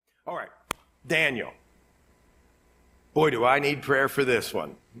All right, Daniel. Boy, do I need prayer for this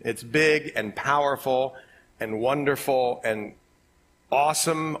one. It's big and powerful and wonderful and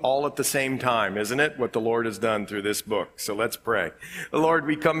awesome all at the same time, isn't it? What the Lord has done through this book. So let's pray. Lord,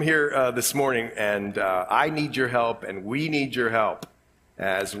 we come here this morning, and I need your help, and we need your help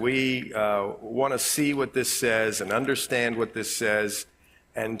as we want to see what this says and understand what this says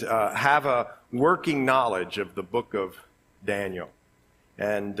and have a working knowledge of the book of Daniel.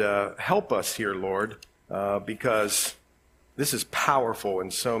 And help us here, Lord, because this is powerful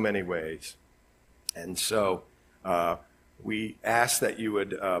in so many ways. And so we ask that you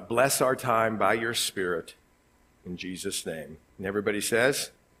would bless our time by your Spirit in Jesus' name. And everybody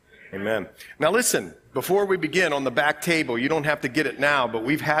says, amen. Now listen, before we begin, on the back table, you don't have to get it now, but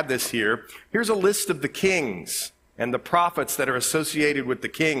we've had this here. Here's a list of the kings and the prophets that are associated with the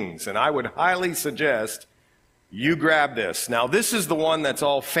kings. And I would highly suggest you grab this. Now, this is the one that's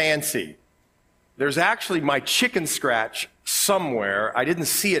all fancy. There's actually my chicken scratch somewhere. I didn't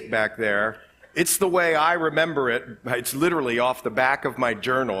see it back there. It's the way I remember it. It's literally off the back of my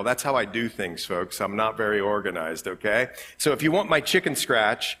journal. That's how I do things, folks. I'm not very organized, okay? So if you want my chicken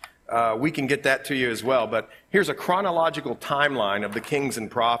scratch, we can get that to you as well. But here's a chronological timeline of the kings and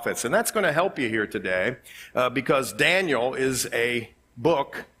prophets. And that's going to help you here today because Daniel is a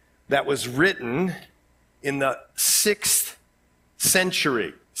book that was written in the 6th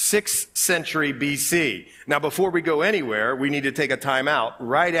century BC. Now, before we go anywhere, we need to take a time out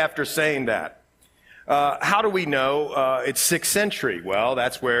right after saying that. How do we know it's 6th century? Well,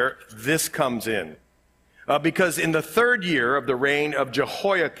 that's where this comes in. Because in the 3rd year of the reign of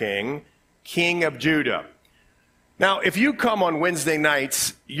Jehoiakim, king of Judah. Now, if you come on Wednesday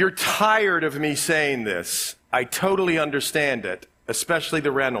nights, you're tired of me saying this. I totally understand it. Especially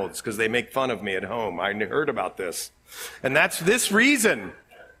the Reynolds, because they make fun of me at home. I heard about this. And that's this reason.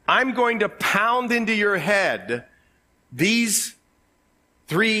 I'm going to pound into your head these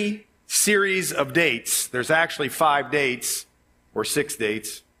 3 series of dates. There's actually 5 dates, or 6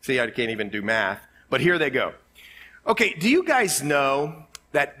 dates. See, I can't even do math. But here they go. Okay, do you guys know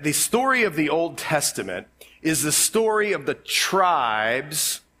that the story of the Old Testament is the story of the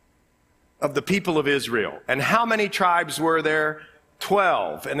tribes of the people of Israel? And how many tribes were there?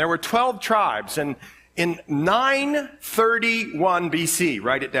 12. And there were 12 tribes. And in 931 BC,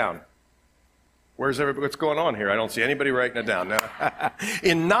 write it down. Where's everybody? What's going on here? I don't see anybody writing it down. No.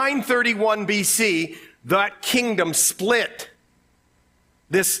 In 931 BC, that kingdom split.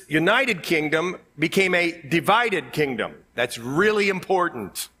 This united kingdom became a divided kingdom. That's really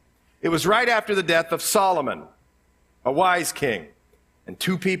important. It was right after the death of Solomon, a wise king. And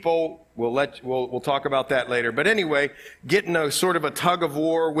 2 people, we'll talk about that later. But anyway, getting a sort of a tug of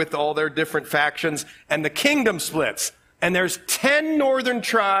war with all their different factions, and the kingdom splits. And there's 10 northern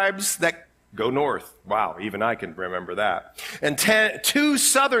tribes that go north. Wow, even I can remember that. And 2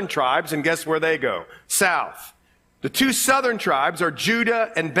 southern tribes, and guess where they go? South. The 2 southern tribes are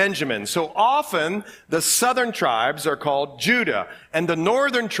Judah and Benjamin. So often, the southern tribes are called Judah. And the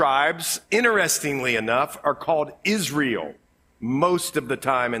northern tribes, interestingly enough, are called Israel. Most of the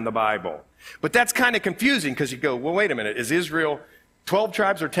time in the Bible. But that's kind of confusing because you go, well, wait a minute, is Israel 12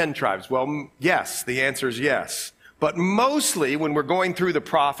 tribes or 10 tribes? Well, yes, the answer is yes. But mostly when we're going through the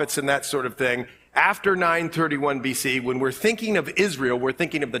prophets and that sort of thing, after 931 BC, when we're thinking of Israel, we're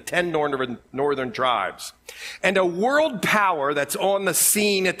thinking of the 10 northern tribes. And a world power that's on the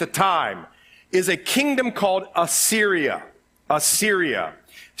scene at the time is a kingdom called Assyria. Assyria.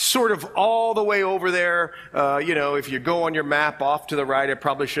 Sort of all the way over there, if you go on your map off to the right, I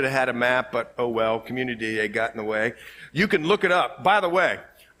probably should have had a map, but oh well, community day got in the way. You can look it up. By the way,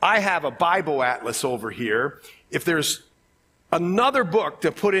 I have a Bible atlas over here. If there's another book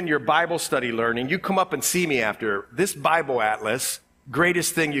to put in your Bible study learning, you come up and see me after. This Bible atlas,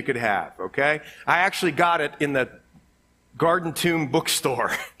 greatest thing you could have, okay? I actually got it in the Garden Tomb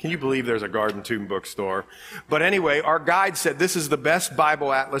bookstore. Can you believe there's a Garden Tomb bookstore? But anyway, our guide said this is the best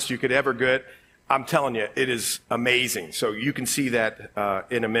Bible atlas you could ever get. I'm telling you, it is amazing. So you can see that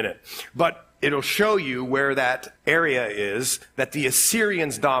in a minute. But it'll show you where that area is that the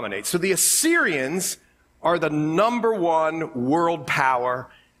Assyrians dominate. So the Assyrians are the #1 world power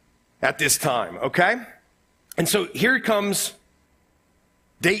at this time, okay? And so here comes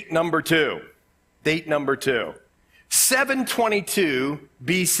date number 2. Date number 2. 722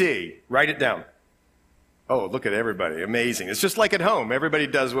 BC. Write it down. Oh, look at everybody. Amazing. It's just like at home. Everybody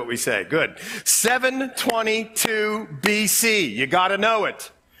does what we say. Good. 722 BC. You got to know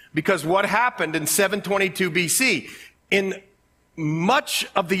it. Because what happened in 722 BC? In much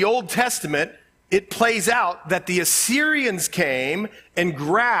of the Old Testament, it plays out that the Assyrians came and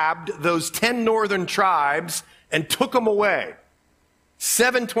grabbed those 10 northern tribes and took them away.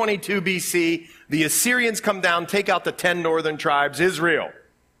 722 BC, the Assyrians come down, take out the 10 northern tribes, Israel.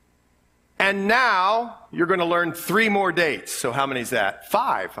 And now you're going to learn 3 more dates. So how many is that?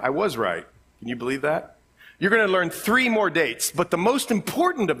 5. I was right. Can you believe that? You're going to learn 3 more dates. But the most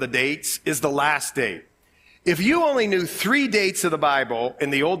important of the dates is the last date. If you only knew 3 dates of the Bible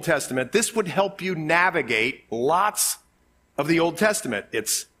in the Old Testament, this would help you navigate lots of the Old Testament.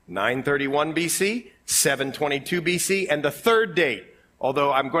 It's 931 BC, 722 BC, and the third date,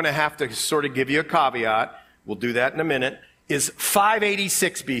 although I'm going to have to sort of give you a caveat, we'll do that in a minute, is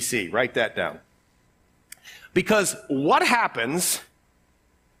 586 BC. Write that down. Because what happens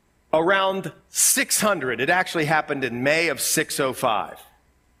around 600, it actually happened in May of 605.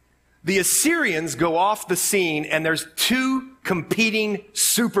 The Assyrians go off the scene, and there's 2 competing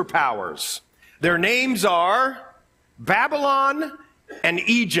superpowers. Their names are Babylon and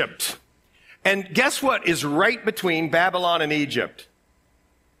Egypt. And guess what is right between Babylon and Egypt?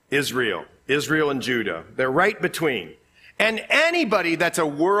 Israel and Judah. They're right between. And anybody that's a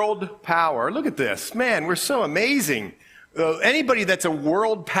world power, look at this. Man, we're so amazing. Anybody that's a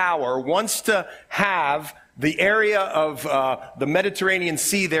world power wants to have the area of the Mediterranean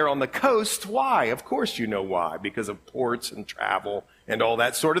Sea there on the coast. Why? Of course you know why. Because of ports and travel and all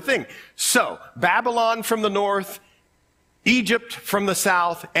that sort of thing. So, Babylon from the north, Egypt from the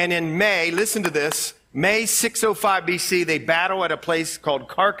south, and in May, listen to this, May 605 BC, they battle at a place called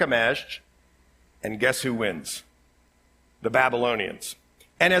Carchemish, and guess who wins? The Babylonians.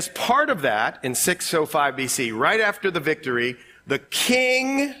 And as part of that, in 605 BC, right after the victory, the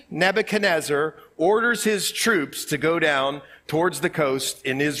king Nebuchadnezzar orders his troops to go down towards the coast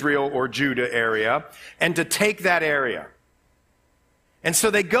in Israel or Judah area and to take that area. And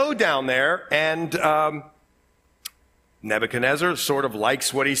so they go down there, and Nebuchadnezzar sort of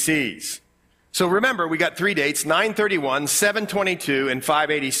likes what he sees. So remember, we got 3 dates, 931, 722, and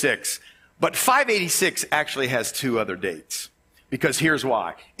 586. But 586 actually has 2 other dates. Because here's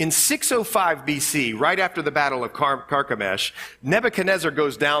why. In 605 BC, right after the Battle of Carchemish, Nebuchadnezzar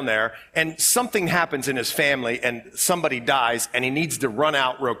goes down there, and something happens in his family, and somebody dies, and he needs to run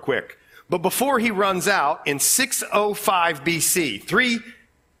out real quick. But before he runs out, in 605 BC, 3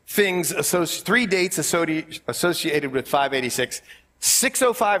 dates associated with 586,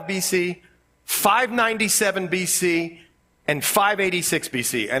 605 BC, 597 BC, and 586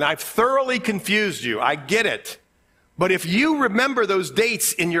 BC. And I've thoroughly confused you. I get it. But if you remember those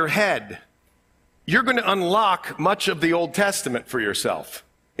dates in your head, you're going to unlock much of the Old Testament for yourself.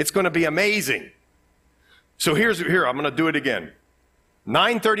 It's going to be amazing. So here, I'm going to do it again.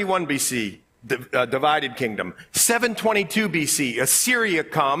 931 BC, divided kingdom. 722 BC, Assyria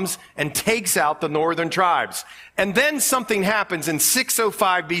comes and takes out the northern tribes. And then something happens in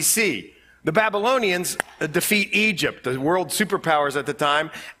 605 BC. The Babylonians defeat Egypt, the world superpowers at the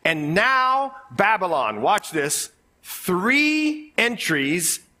time. And now Babylon, watch this, 3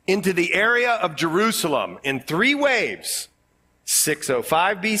 entries into the area of Jerusalem in 3 waves.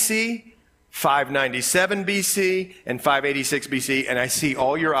 605 BC, 597 BC, and 586 BC. And I see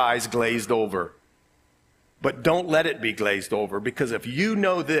all your eyes glazed over. But don't let it be glazed over, because if you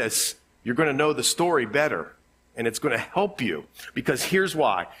know this, you're going to know the story better. And it's going to help you. Because here's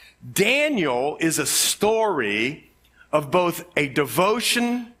why. Daniel is a story of both a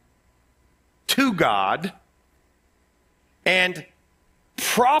devotion to God and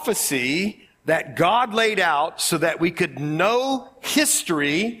prophecy that God laid out so that we could know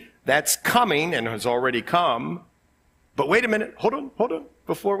history that's coming and has already come. But wait a minute. Hold on,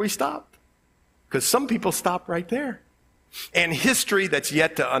 before we stop. Because some people stop right there. And history that's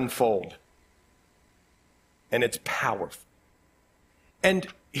yet to unfold. And it's powerful. And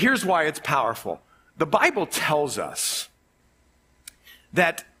here's why it's powerful. The Bible tells us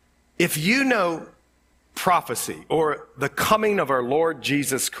that if you know prophecy or the coming of our Lord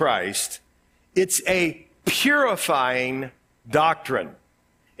Jesus Christ, it's a purifying doctrine.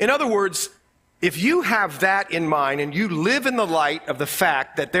 In other words, if you have that in mind and you live in the light of the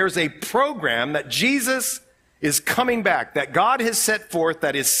fact that there's a program that Jesus is coming back, that God has set forth,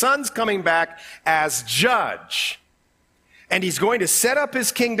 that his son's coming back as judge, and he's going to set up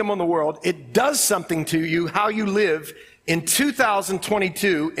his kingdom on the world, it does something to you how you live in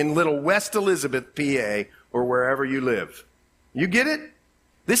 2022 in Little West Elizabeth, PA, or wherever you live. You get it?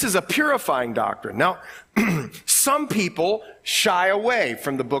 This is a purifying doctrine. Now, some people shy away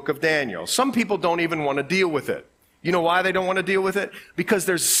from the book of Daniel. Some people don't even want to deal with it. You know why they don't want to deal with it? Because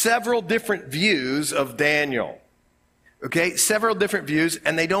there's several different views of Daniel. Okay, several different views,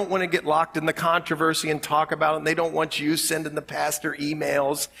 and they don't want to get locked in the controversy and talk about it, and they don't want you sending the pastor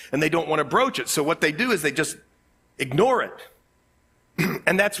emails, and they don't want to broach it. So what they do is they just ignore it.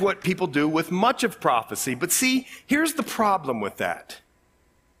 And that's what people do with much of prophecy. But see, here's the problem with that.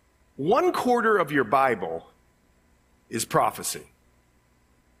 1/4 of your Bible is prophecy.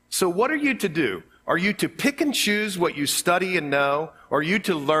 So what are you to do? Are you to pick and choose what you study and know, or are you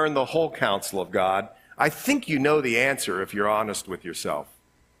to learn the whole counsel of God? I think you know the answer if you're honest with yourself.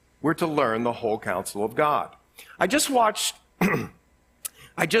 We're to learn the whole counsel of God. I just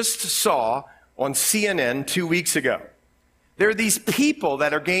saw on CNN 2 weeks ago, there are these people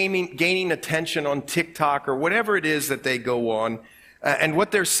that are gaining attention on TikTok or whatever it is that they go on. And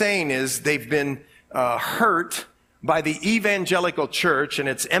what they're saying is they've been hurt by the evangelical church and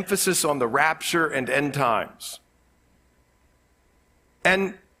its emphasis on the rapture and end times.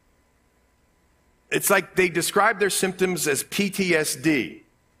 And it's like they describe their symptoms as PTSD.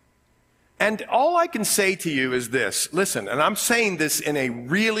 And all I can say to you is this. Listen, and I'm saying this in a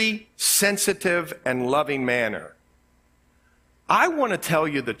really sensitive and loving manner. I want to tell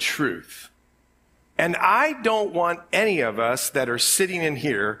you the truth. And I don't want any of us that are sitting in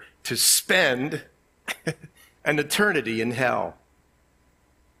here to spend an eternity in hell.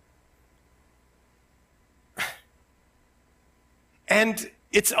 And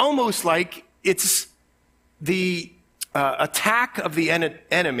it's almost like it's the attack of the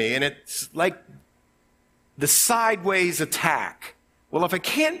enemy, and it's like the sideways attack. Well, if I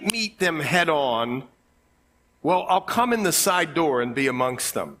can't meet them head on, well, I'll come in the side door and be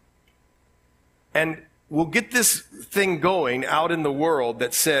amongst them. And we'll get this thing going out in the world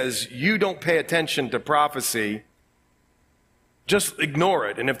that says, you don't pay attention to prophecy, just ignore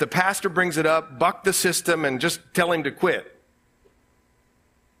it. And if the pastor brings it up, buck the system and just tell him to quit.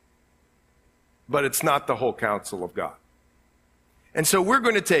 But it's not the whole counsel of God. And so we're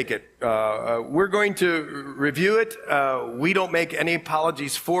going to take it. We're going to review it. We don't make any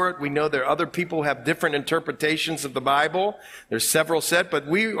apologies for it. We know there are other people who have different interpretations of the Bible. There's several set, but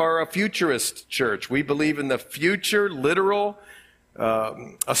we are a futurist church. We believe in the future, literal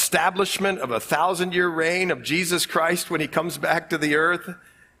establishment of a 1,000-year reign of Jesus Christ when he comes back to the earth.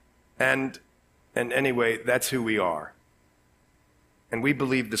 And anyway, that's who we are. And we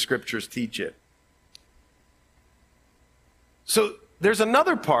believe the scriptures teach it. So there's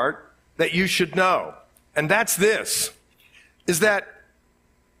another part that you should know, and that's this, is that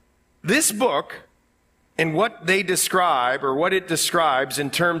this book and what they describe, or what it describes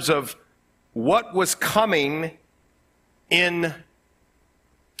in terms of what was coming in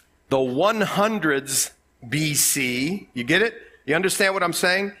the 100s BC, you get it? You understand what I'm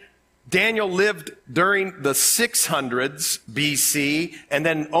saying? Daniel lived during the 600s BC, and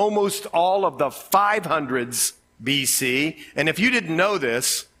then almost all of the 500s BC. And if you didn't know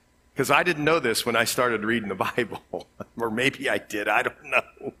this, because I didn't know this when I started reading the Bible, or maybe I did, I don't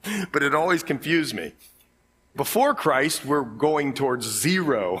know, but it always confused me. Before Christ, we're going towards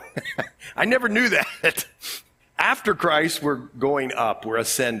 0. I never knew that. After Christ, we're going up, we're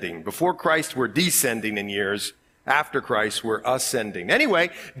ascending. Before Christ, we're descending in years. After Christ, we're ascending. Anyway,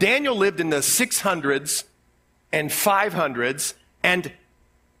 Daniel lived in the 600s and 500s, and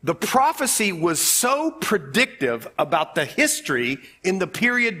the prophecy was so predictive about the history in the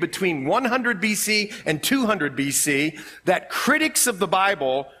period between 100 BC and 200 BC that critics of the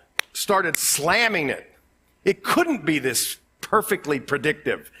Bible started slamming it. It couldn't be this perfectly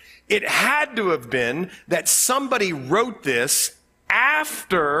predictive. It had to have been that somebody wrote this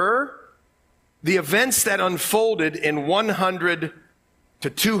after the events that unfolded in 100 to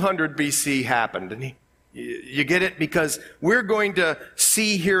 200 BC happened. And you get it? Because we're going to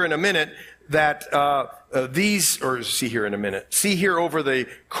see here in a minute that see here over the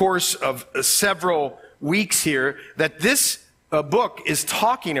course of several weeks here, that this book is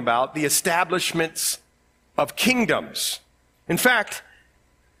talking about the establishments of kingdoms. In fact,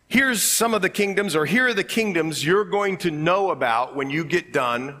 here's some of the kingdoms, or here are the kingdoms you're going to know about when you get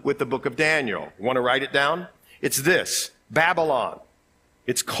done with the book of Daniel. You want to write it down? It's this: Babylon.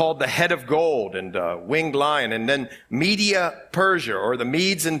 It's called the head of gold and winged lion. And then Media Persia, or the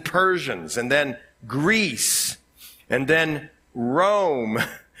Medes and Persians. And then Greece. And then Rome.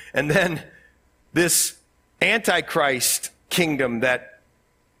 And then this Antichrist kingdom that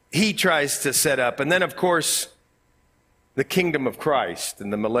he tries to set up. And then, of course, the kingdom of Christ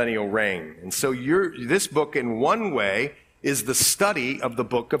and the millennial reign. And so this book, in one way, is the study of the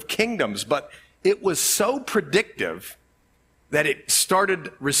book of kingdoms. But it was so predictive that it started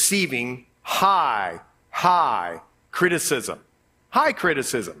receiving high criticism. High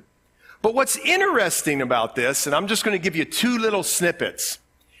criticism. But what's interesting about this, and I'm just going to give you two little snippets,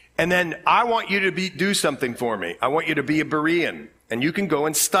 and then I want you to do something for me. I want you to be a Berean, and you can go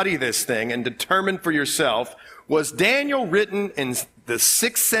and study this thing and determine for yourself, was Daniel written in the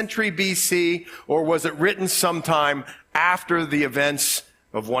 6th century BC, or was it written sometime after the events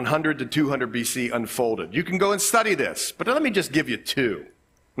of 100 to 200 BC unfolded? You can go and study this, but let me just give you two.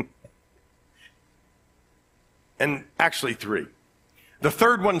 And actually three. The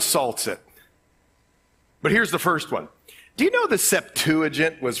third one salts it. But here's the first one. Do you know the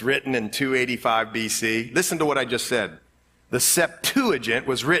Septuagint was written in 285 BC? Listen to what I just said. The Septuagint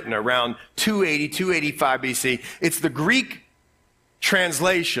was written around 280, 285 BC. It's the Greek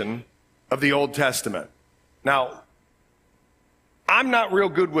translation of the Old Testament. Now, I'm not real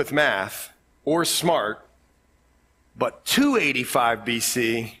good with math or smart, but 285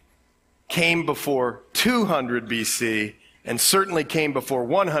 BC came before 200 BC and certainly came before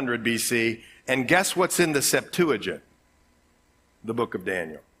 100 BC. And guess what's in the Septuagint? The book of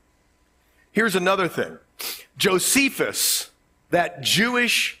Daniel. Here's another thing. Josephus, that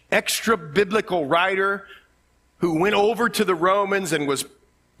Jewish extra-biblical writer who went over to the Romans and was,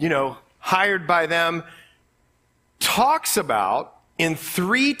 hired by them, talks about in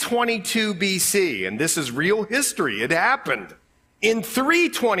 322 BC, and this is real history, it happened. In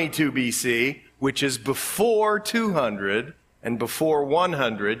 322 BC, which is before 200 and before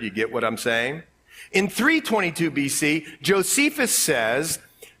 100, you get what I'm saying? In 322 BC, Josephus says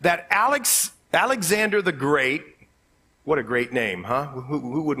that Alexander the Great, what a great name, huh?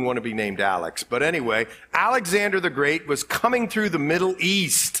 Who wouldn't want to be named Alex? But anyway, Alexander the Great was coming through the Middle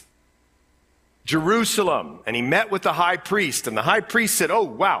East, Jerusalem, and he met with the high priest, and the high priest said, oh,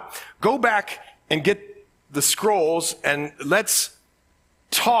 wow, go back and get the scrolls and let's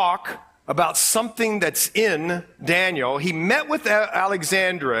talk about something that's in Daniel. He met with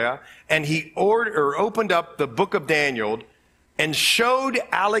Alexandria and he opened up the book of Daniel and showed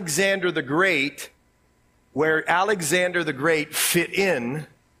Alexander the Great where Alexander the Great fit in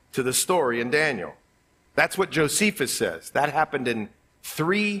to the story in Daniel. That's what Josephus says. That happened in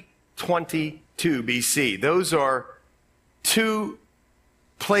 322 BC. Those are two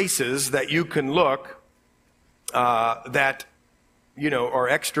places that you can look that, are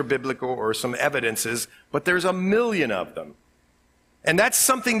extra biblical or some evidences, but there's a million of them. And that's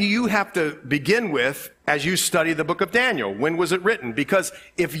something you have to begin with as you study the book of Daniel. When was it written? Because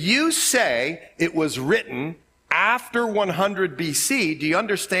if you say it was written after 100 BC, do you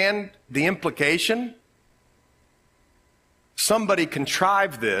understand the implication? Somebody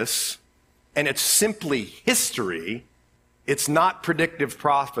contrived this, and it's simply history. It's not predictive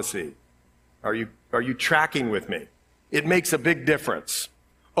prophecy. Are you tracking with me? It makes a big difference.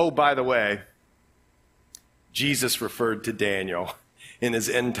 Oh, by the way, Jesus referred to Daniel in his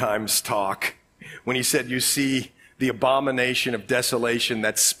end times talk when he said, you see the abomination of desolation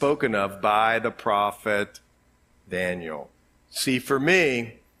that's spoken of by the prophet Daniel. See, for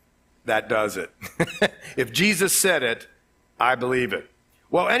me, that does it. If Jesus said it, I believe it.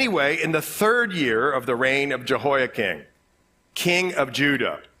 Well, anyway, in the third year of the reign of Jehoiakim, king of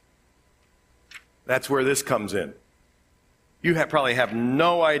Judah, that's where this comes in. You probably have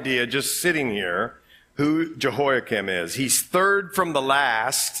no idea, just sitting here, who Jehoiakim is. He's third from the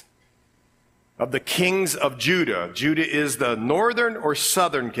last of the kings of Judah. Judah is the northern or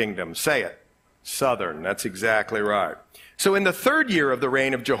southern kingdom. Say it. Southern. That's exactly right. So in the third year of the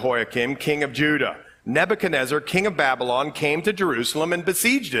reign of Jehoiakim, king of Judah, Nebuchadnezzar, king of Babylon, came to Jerusalem and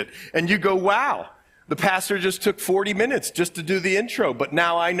besieged it. And you go, wow, the pastor just took 40 minutes just to do the intro, but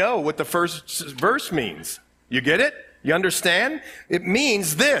now I know what the first verse means. You get it? You understand? It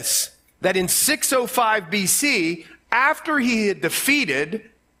means this, that in 605 BC, after he had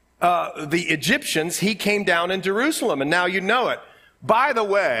defeated the Egyptians, he came down in Jerusalem, and now you know it. By the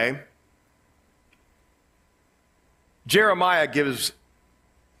way, Jeremiah gives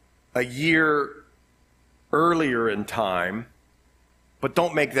a year earlier in time, but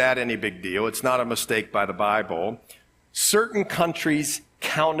don't make that any big deal. It's not a mistake by the Bible. Certain countries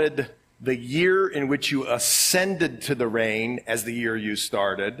counted the year in which you ascended to the reign as the year you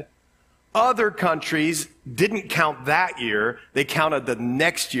started. Other countries didn't count that year. They counted the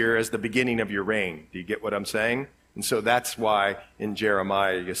next year as the beginning of your reign. Do you get what I'm saying? And so that's why in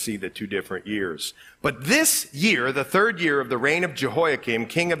Jeremiah you see the two different years. But this year, the third year of the reign of Jehoiakim,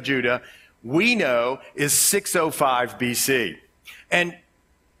 king of Judah, we know is 605 BC. And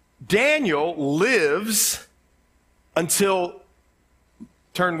Daniel lives until,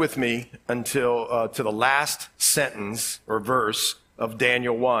 turn with me until to the last sentence or verse of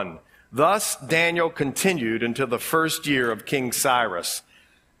Daniel 1. Thus Daniel continued until the first year of King Cyrus.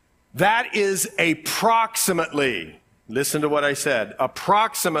 That is approximately, listen to what I said,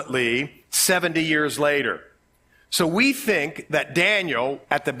 approximately 70 years later. So we think that Daniel,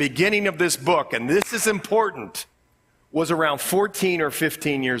 at the beginning of this book, and this is important, was around 14 or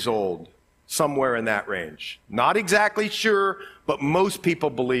 15 years old, somewhere in that range. Not exactly sure, but most people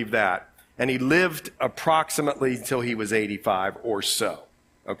believe that. And he lived approximately till he was 85 or so.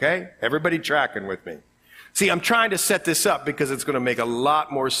 Okay? Everybody tracking with me? See, I'm trying to set this up because it's going to make a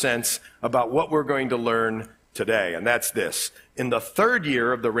lot more sense about what we're going to learn today, and that's this. In the 3rd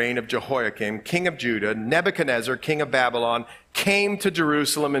year of the reign of Jehoiakim, king of Judah, Nebuchadnezzar, king of Babylon, came to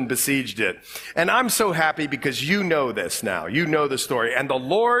Jerusalem and besieged it. And I'm so happy because you know this now. You know the story. And the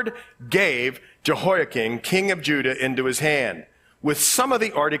Lord gave Jehoiakim, king of Judah, into his hand, with some of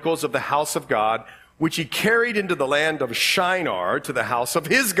the articles of the house of God, which he carried into the land of Shinar to the house of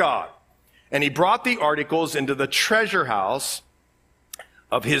his God. And he brought the articles into the treasure house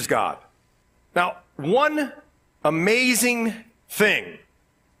of his God. Now, one amazing thing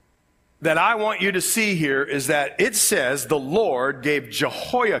that I want you to see here is that it says the Lord gave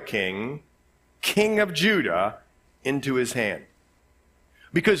Jehoiakim, king of Judah, into his hand.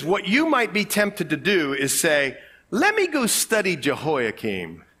 Because what you might be tempted to do is say, let me go study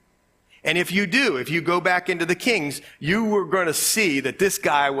Jehoiakim. And if you do, if you go back into the Kings, you were going to see that this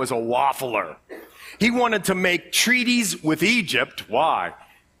guy was a waffler. He wanted to make treaties with Egypt. Why?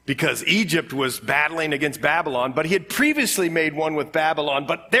 Because Egypt was battling against Babylon, but he had previously made one with Babylon,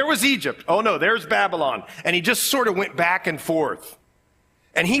 but there was Egypt. Oh no, there's Babylon. And he just sort of went back and forth.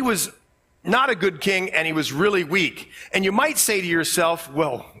 And he was not a good king, and he was really weak. And you might say to yourself,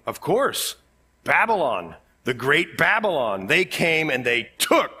 well, of course, Babylon, the great Babylon, they came and they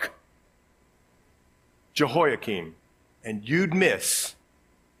took Jehoiakim, and you'd miss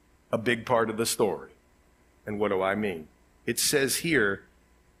a big part of the story. And what do I mean? It says here,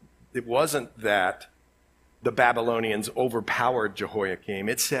 it wasn't that the Babylonians overpowered Jehoiakim.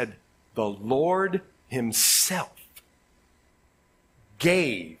 It said the Lord himself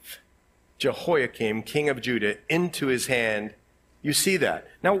gave Jehoiakim, king of Judah, into his hand. You see that.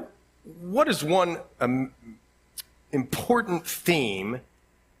 Now, what is one important theme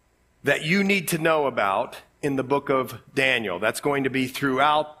that you need to know about in the book of Daniel? That's going to be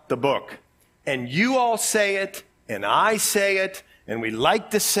throughout the book. And you all say it, and I say it, and we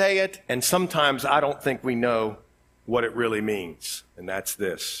like to say it, and sometimes I don't think we know what it really means. And that's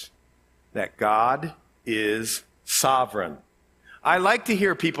this, that God is sovereign. I like to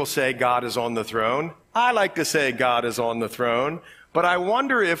hear people say God is on the throne. I like to say God is on the throne, but I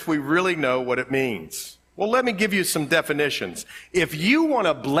wonder if we really know what it means. Well, let me give you some definitions. If you want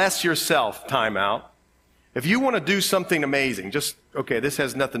to bless yourself, time out. If you want to do something amazing, okay, this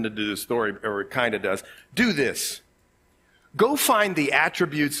has nothing to do with the story, or it kind of does. Do this. Go find the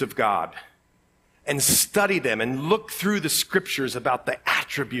attributes of God and study them and look through the scriptures about the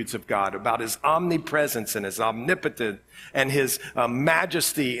attributes of God, about his omnipresence and his omnipotence and his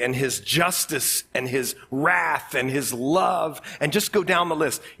majesty and his justice and his wrath and his love, and just go down the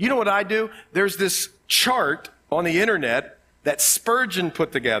list. You know what I do? There's this chart on the internet that Spurgeon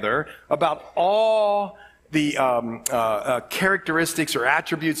put together about all the characteristics or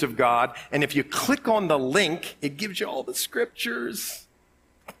attributes of God. And if you click on the link, it gives you all the scriptures.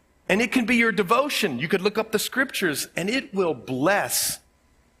 And it can be your devotion. You could look up the scriptures and it will bless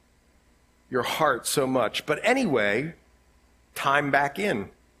your heart so much. But anyway, time back in.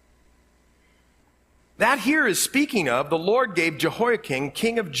 That here is speaking of the Lord gave Jehoiakim,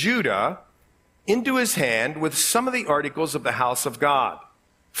 king of Judah, into his hand with some of the articles of the house of God.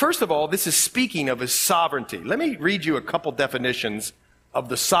 First of all, this is speaking of his sovereignty. Let me read you a couple definitions of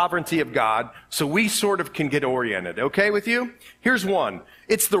the sovereignty of God so we sort of can get oriented. Okay with you? Here's one.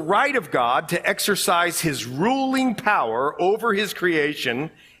 It's the right of God to exercise his ruling power over his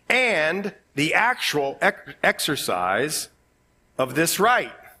creation and the actual exercise of this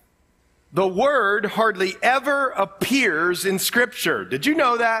right. The word hardly ever appears in Scripture. Did you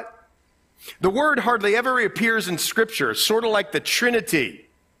know that? The word hardly ever appears in Scripture, sort of like the Trinity.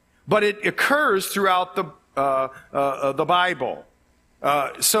 But it occurs throughout the Bible.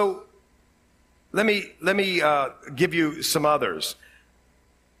 So let me give you some others.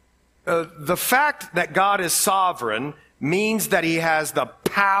 The fact that God is sovereign means that he has the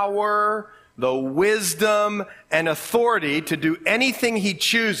power, the wisdom, and authority to do anything he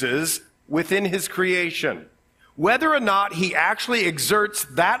chooses within his creation. Whether or not he actually exerts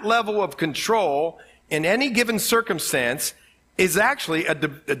that level of control in any given circumstance is actually a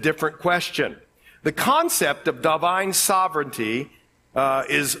different question. The concept of divine sovereignty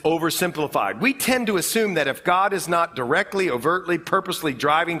is oversimplified. We tend to assume that if God is not directly, overtly, purposely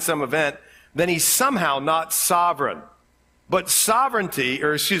driving some event, then he's somehow not sovereign. But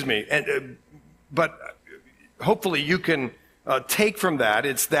but hopefully you can take from that,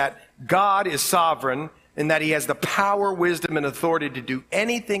 it's that God is sovereign and that he has the power, wisdom, and authority to do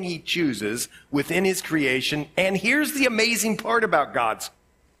anything he chooses within his creation. And here's the amazing part about God's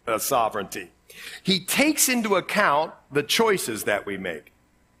sovereignty. He takes into account the choices that we make,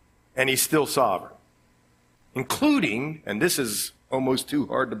 and he's still sovereign, including, and this is almost too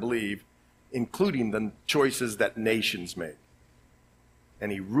hard to believe, including the choices that nations make.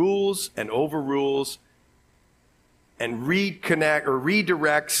 And he rules and overrules and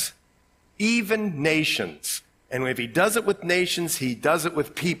redirects even nations. And if he does it with nations, he does it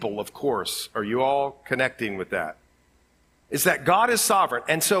with people, of course. Are you all connecting with that? Is that God is sovereign.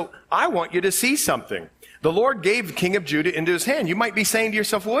 And so I want you to see something. The Lord gave the king of Judah into his hand. You might be saying to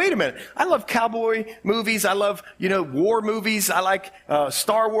yourself, well, wait a minute. I love cowboy movies. I love, war movies. I like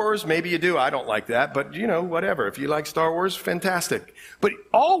Star Wars. Maybe you do. I don't like that. But, whatever. If you like Star Wars, fantastic. But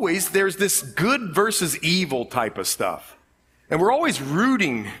always there's this good versus evil type of stuff. And we're always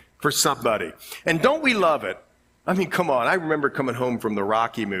rooting for somebody. And don't we love it? I mean, come on. I remember coming home from the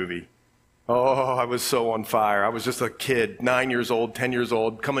Rocky movie. Oh, I was so on fire. I was just a kid, 9 years old, 10 years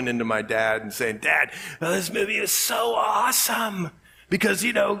old, coming into my dad and saying, Dad, this movie is so awesome. Because,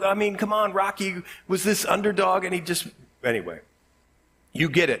 come on, Rocky was this underdog and anyway, you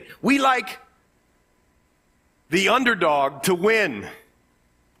get it. We like the underdog to win.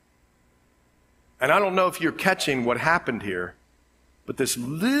 And I don't know if you're catching what happened here, but this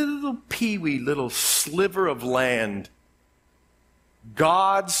little peewee little sliver of land,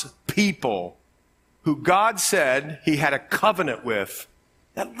 God's people, who God said he had a covenant with,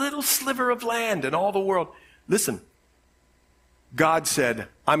 that little sliver of land in all the world. Listen, God said,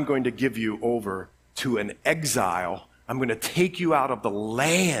 I'm going to give you over to an exile. I'm going to take you out of the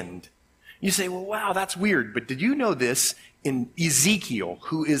land. You say, well, wow, that's weird. But did you know this in Ezekiel,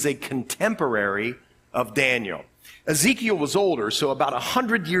 who is a contemporary of Daniel? Ezekiel was older, so about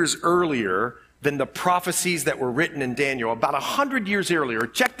 100 years earlier than the prophecies that were written in Daniel. About 100 years earlier,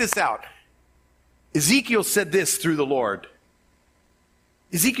 check this out. Ezekiel said this through the Lord.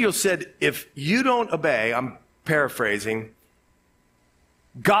 Ezekiel said, if you don't obey, I'm paraphrasing,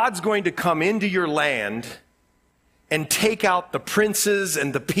 God's going to come into your land and take out the princes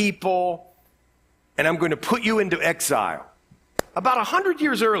and the people, and I'm going to put you into exile. About 100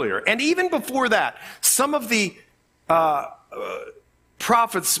 years earlier. And even before that, some of the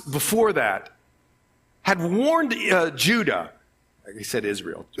prophets before that had warned Judah, he said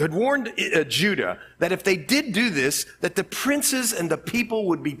Israel, had warned Judah that if they did do this, that the princes and the people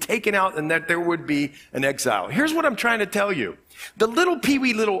would be taken out and that there would be an exile. Here's what I'm trying to tell you. The little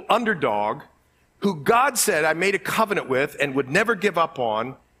peewee little underdog who God said I made a covenant with and would never give up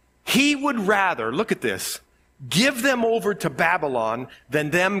on, he would rather, look at this, give them over to Babylon than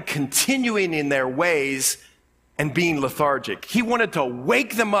them continuing in their ways and being lethargic. He wanted to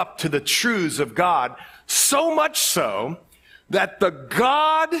wake them up to the truths of God, so much so that the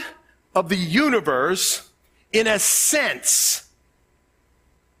God of the universe, in a sense,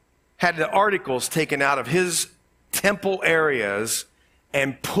 had the articles taken out of his temple areas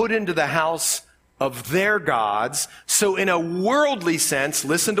and put into the house of their gods. So in a worldly sense,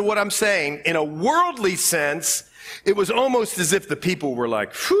 listen to what I'm saying, in a worldly sense, it was almost as if the people were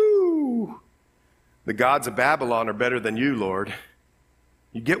like, whew, the gods of Babylon are better than you, Lord.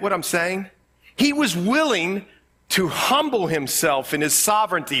 You get what I'm saying? He was willing to humble himself in his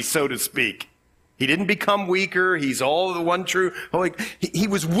sovereignty, so to speak. He didn't become weaker. He's all the one true. He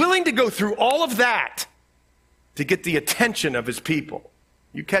was willing to go through all of that to get the attention of his people.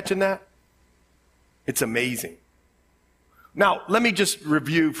 You catching that? It's amazing. Now, let me just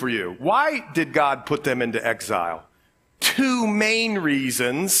review for you. Why did God put them into exile? Two main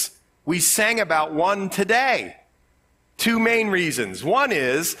reasons. We sang about one today. Two main reasons. One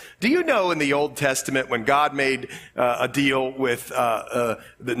is, do you know in the Old Testament when God made a deal with the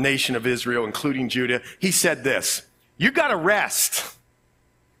nation of Israel, including Judah, he said this, you got to rest.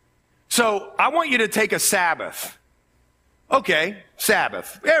 So I want you to take a Sabbath. Okay,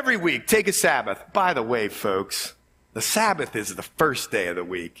 Sabbath. Every week, take a Sabbath. By the way, folks, the Sabbath is the first day of the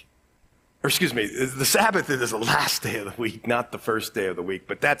week. Or excuse me, the Sabbath is the last day of the week, not the first day of the week,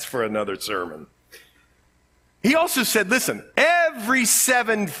 but that's for another sermon. He also said, listen, every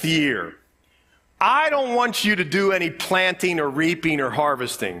seventh year, I don't want you to do any planting or reaping or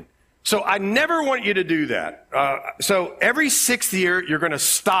harvesting. So I never want you to do that. So every 6th year, you're going to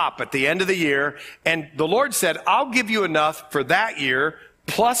stop at the end of the year. And the Lord said, I'll give you enough for that year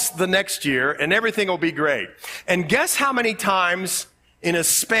plus the next year, and everything will be great. And guess how many times in a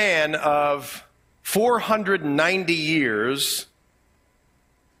span of 490 years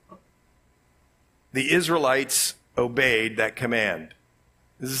the Israelites obeyed that command?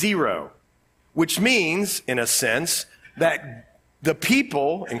 0. Which means, in a sense, that the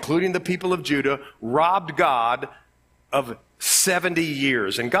people, including the people of Judah, robbed God of 70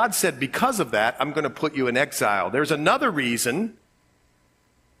 years. And God said, because of that, I'm going to put you in exile. There's another reason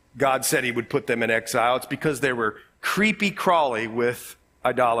God said he would put them in exile. It's because they were creepy crawly with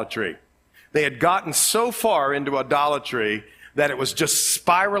idolatry. They had gotten so far into idolatry that it was just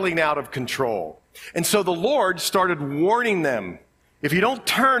spiraling out of control. And so the Lord started warning them, if you don't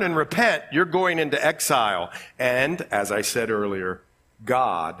turn and repent, you're going into exile. And, as I said earlier,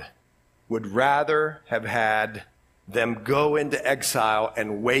 God would rather have had them go into exile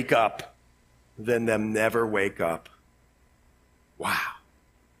and wake up than them never wake up. Wow.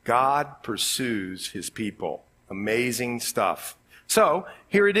 God pursues his people. Amazing stuff. So,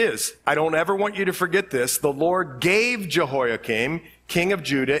 here it is. I don't ever want you to forget this. The Lord gave Jehoiakim, king of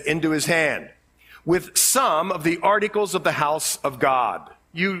Judah, into his hand, with some of the articles of the house of God.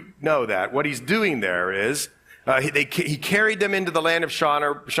 You know that. What he's doing there is, he carried them into the land of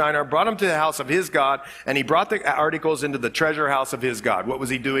Shinar, brought them to the house of his God, and he brought the articles into the treasure house of his God. What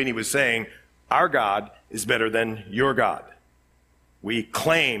was he doing? He was saying, our God is better than your God. We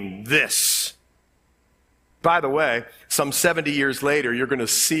claim this. By the way, some 70 years later, you're going to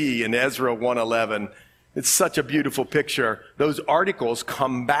see in Ezra 1:11, it's such a beautiful picture. Those articles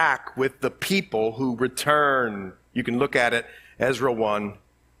come back with the people who return. You can look at it, Ezra 1,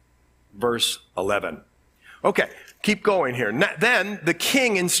 verse 11. Okay, keep going here. Then the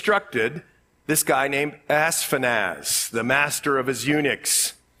king instructed this guy named Ashpenaz, the master of his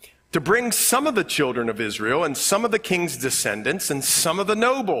eunuchs, to bring some of the children of Israel and some of the king's descendants and some of the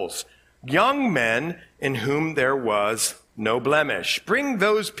nobles, young men in whom there was no blemish. Bring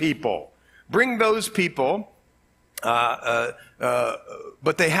those people. But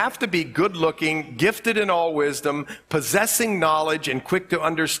they have to be good-looking, gifted in all wisdom, possessing knowledge and quick to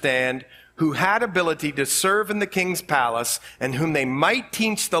understand, who had ability to serve in the king's palace, and whom they might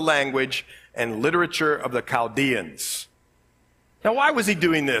teach the language and literature of the Chaldeans. Now, why was he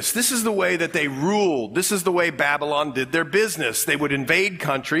doing this? This is the way that they ruled. This is the way Babylon did their business. They would invade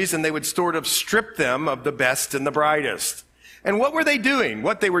countries, and they would sort of strip them of the best and the brightest. And what were they doing?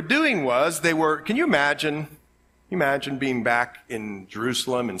 What they were doing was can you imagine being back in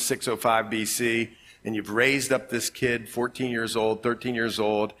Jerusalem in 605 BC, and you've raised up this kid, 14 years old, 13 years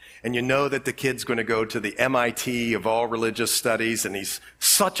old, and you know that the kid's going to go to the MIT of all religious studies, and he's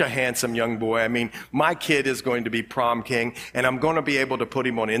such a handsome young boy. I mean, my kid is going to be prom king, and I'm going to be able to put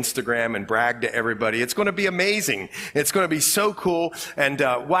him on Instagram and brag to everybody. It's going to be amazing. It's going to be so cool. And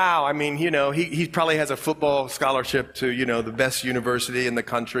wow, I mean, he probably has a football scholarship to, the best university in the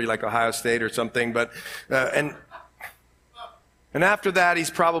country, like Ohio State or something. But and after that, he's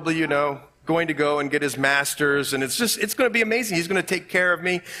probably, going to go and get his master's, and it's going to be amazing. He's going to take care of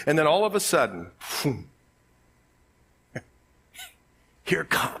me. And then all of a sudden, here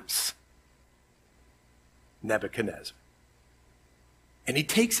comes Nebuchadnezzar. And he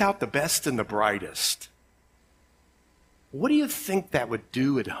takes out the best and the brightest. What do you think that would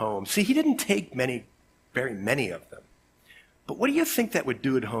do at home? See, he didn't take very many of them. But what do you think that would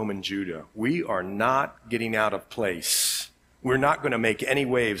do at home in Judah? We are not getting out of place. We're not going to make any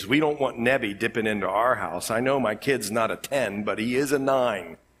waves. We don't want Nebi dipping into our house. I know my kid's not a 10, but he is a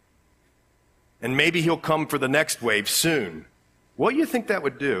 9. And maybe he'll come for the next wave soon. What do you think that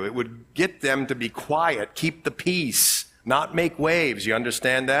would do? It would get them to be quiet, keep the peace, not make waves. You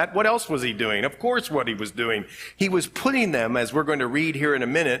understand that? What else was he doing? Of course what he was doing. He was putting them, as we're going to read here in a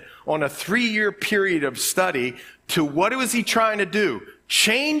minute, on a 3-year period of study to what was he trying to do?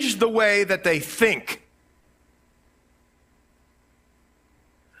 Change the way that they think,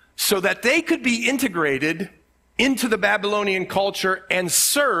 so that they could be integrated into the Babylonian culture and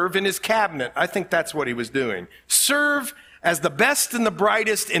serve in his cabinet. I think that's what he was doing. Serve as the best and the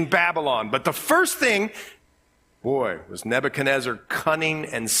brightest in Babylon. But the first thing, was Nebuchadnezzar cunning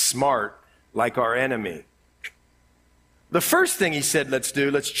and smart like our enemy. The first thing he said,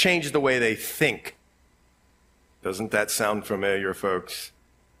 let's change the way they think. Doesn't that sound familiar, folks?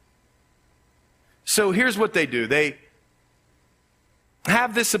 So here's what they do. They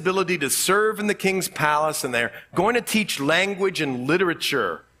have this ability to serve in the king's palace, and they're going to teach language and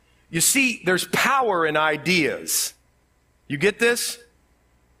literature. You see, there's power in ideas. You get this?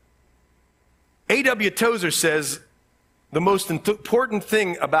 A.W. Tozer says the most important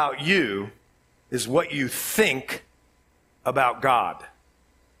thing about you is what you think about God.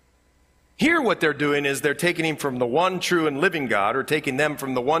 Here what they're doing is they're taking him from the one true and living God, or taking them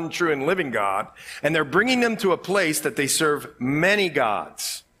from the one true and living God, and they're bringing them to a place that they serve many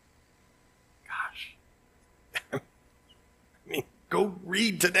gods. Gosh. I mean, go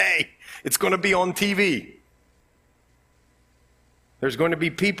read today. It's going to be on TV. There's going to be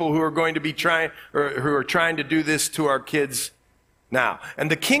people who are going to be trying to do this to our kids now.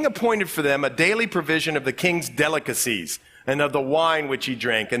 And the king appointed for them a daily provision of the king's delicacies and of the wine which he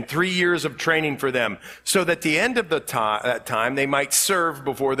drank, and 3 years of training for them, so that at the end of that time they might serve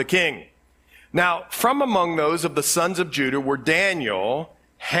before the king. Now, from among those of the sons of Judah were Daniel,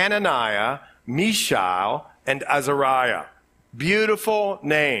 Hananiah, Mishael, and Azariah. Beautiful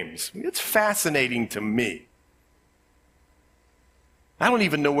names. It's fascinating to me. I don't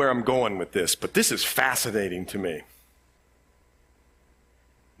even know where I'm going with this, but this is fascinating to me.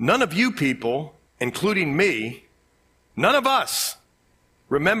 None of you people, including me, none of us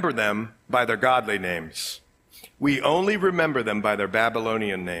remember them by their godly names. We only remember them by their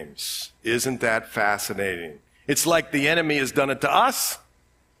Babylonian names. Isn't that fascinating? It's like the enemy has done it to us,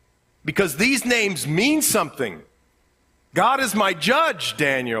 because these names mean something. God is my judge,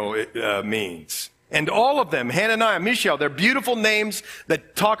 Daniel means. And all of them, Hananiah, Mishael, they're beautiful names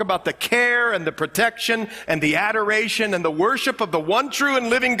that talk about the care and the protection and the adoration and the worship of the one true and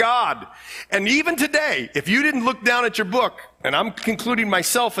living God. And even today, if you didn't look down at your book, and I'm concluding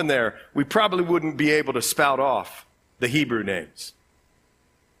myself in there, we probably wouldn't be able to spout off the Hebrew names.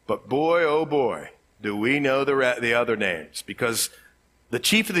 But boy, oh boy, do we know the other names. Because the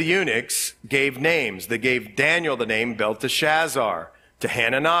chief of the eunuchs gave names. They gave Daniel the name Belteshazzar, to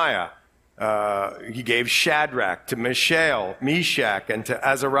Hananiah. He gave Shadrach, to Mishael, Meshach, and to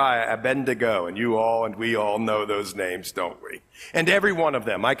Azariah, Abednego. And we all know those names, don't we? And every one of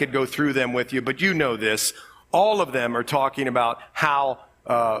them, I could go through them with you, but you know this. All of them are talking about how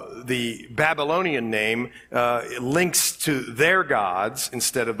the Babylonian name links to their gods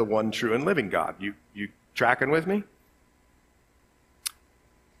instead of the one true and living God. You tracking with me?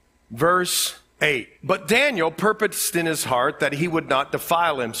 Verse 8. But Daniel purposed in his heart that he would not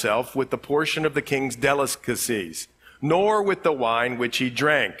defile himself with the portion of the king's delicacies, nor with the wine which he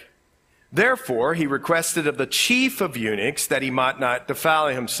drank. Therefore he requested of the chief of eunuchs that he might not defile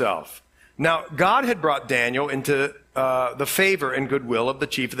himself. Now God had brought Daniel into the favor and goodwill of the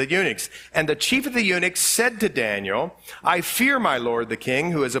chief of the eunuchs. And the chief of the eunuchs said to Daniel, I fear my lord the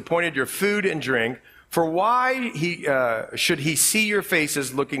king, who has appointed your food and drink. For why should he see your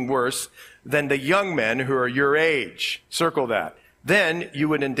faces looking worse than the young men who are your age? Circle that. Then you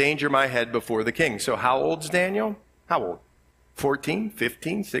would endanger my head before the king. So how old's Daniel? How old? 14,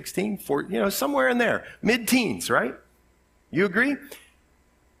 15, 16, 14, somewhere in there. Mid-teens, right? You agree?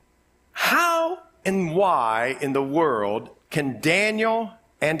 How and why in the world can Daniel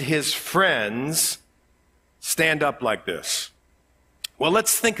and his friends stand up like this? Well,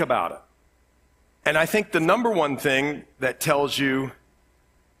 let's think about it. And I think the number one thing that tells you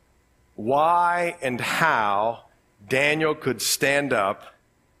why and how Daniel could stand up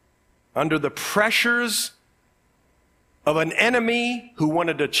under the pressures of an enemy who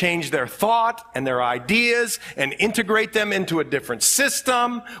wanted to change their thought and their ideas and integrate them into a different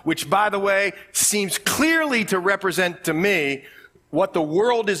system, which, by the way, seems clearly to represent to me what the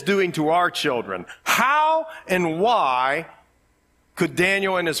world is doing to our children. How and why could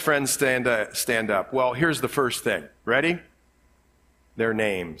Daniel and his friends stand up? Well, here's the first thing. Ready? Their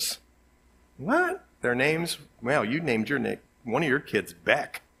names. What? Their names? Well, you named one of your kids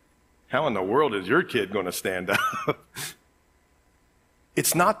Beck. How in the world is your kid going to stand up?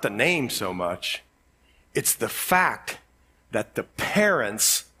 It's not the name so much. It's the fact that the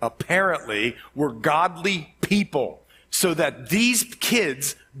parents apparently were godly people, so that these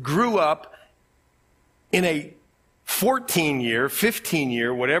kids grew up in a 14-year,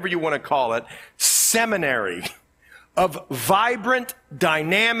 15-year, whatever you want to call it, seminary of vibrant,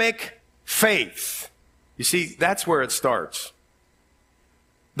 dynamic faith. You see, that's where it starts.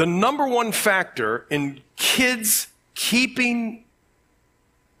 The number one factor in kids keeping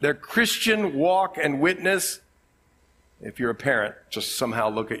their Christian walk and witness, if you're a parent, just somehow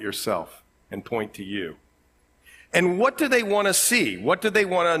look at yourself and point to you. And what do they want to see? What do they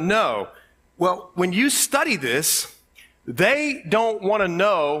want to know? Well, when you study this, they don't want to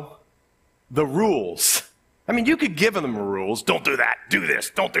know the rules. I mean, you could give them rules. Don't do that. Do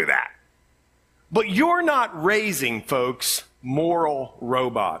this. Don't do that. But you're not raising, folks, moral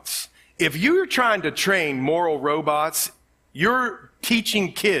robots. If you're trying to train moral robots, you're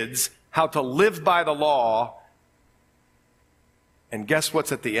teaching kids how to live by the law. And guess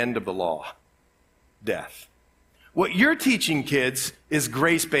what's at the end of the law? Death. What you're teaching kids is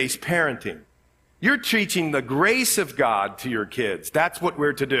grace-based parenting. You're teaching the grace of God to your kids. That's what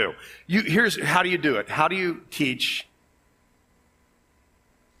we're to do. Here's how do you do it? How do you teach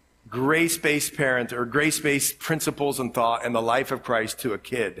grace-based parent or grace-based principles and thought and the life of Christ to a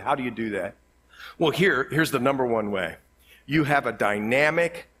kid? How do you do that? Well, here's the number one way. You have a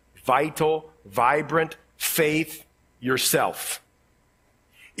dynamic, vital, vibrant faith yourself.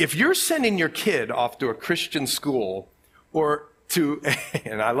 If you're sending your kid off to a Christian school or to,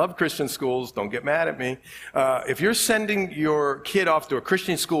 and I love Christian schools, don't get mad at me. If you're sending your kid off to a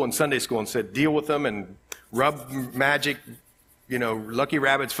Christian school and Sunday school and said, deal with them and rub magic, lucky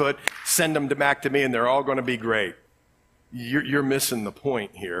rabbit's foot, send them back to me and they're all going to be great. You're missing the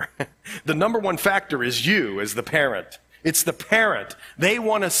point here. The number one factor is you as the parent. It's the parent. They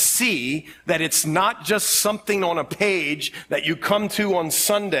want to see that it's not just something on a page that you come to on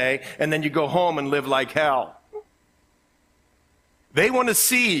Sunday and then you go home and live like hell. They want to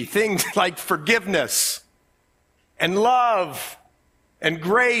see things like forgiveness and love and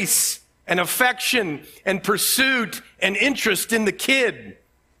grace and affection and pursuit and interest in the kid.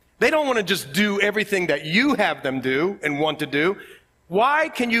 They don't want to just do everything that you have them do and want to do. Why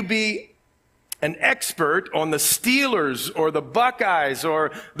can you be an expert on the Steelers or the Buckeyes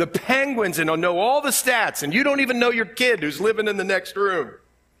or the Penguins and know all the stats, and you don't even know your kid who's living in the next room?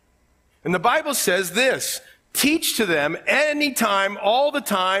 And the Bible says this: teach to them anytime, all the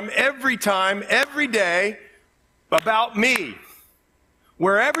time, every day about me.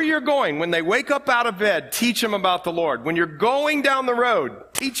 Wherever you're going, when they wake up out of bed, teach them about the Lord. When you're going down the road,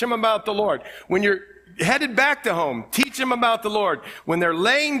 teach them about the Lord. When you're headed back to home, teach them about the Lord. When they're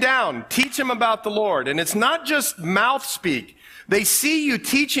laying down, teach them about the Lord. And it's not just mouth speak. They see you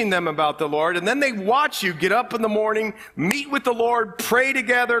teaching them about the Lord, and then they watch you get up in the morning, meet with the Lord, pray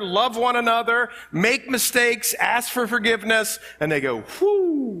together, love one another, make mistakes, ask for forgiveness, and they go,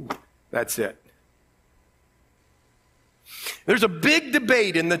 whoo, that's it. There's a big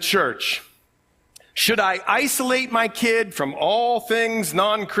debate in the church. Should I isolate my kid from all things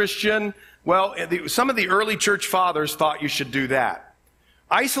non-Christian? Well, some of the early church fathers thought you should do that.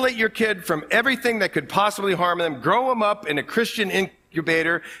 Isolate your kid from everything that could possibly harm them, grow them up in a Christian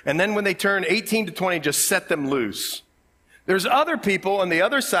incubator, and then when they turn 18 to 20, just set them loose. There's other people on the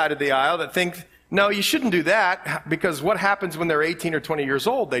other side of the aisle that think, no, you shouldn't do that, because what happens when they're 18 or 20 years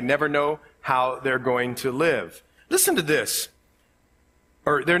old? They never know how they're going to live. Listen to this.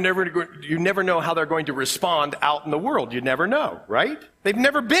 Or you never know how they're going to respond out in the world. You never know, right? They've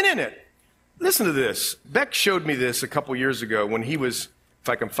never been in it. Listen to this. Beck showed me this a couple years ago when he was, if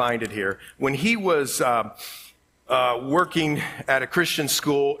I can find it here, when he was working at a Christian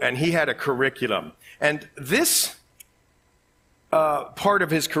school and he had a curriculum. And this part of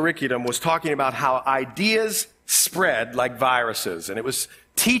his curriculum was talking about how ideas spread like viruses. And it was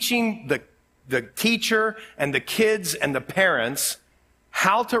teaching the teacher and the kids and the parents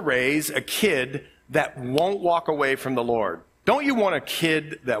how to raise a kid that won't walk away from the Lord. Don't you want a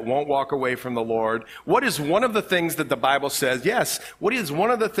kid that won't walk away from the Lord? What is one of the things that the Bible says? Yes, what is one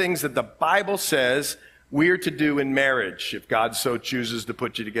of the things that the Bible says we're to do in marriage, if God so chooses to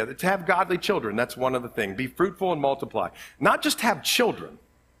put you together? To have godly children. That's one of the things. Be fruitful and multiply. Not just have children.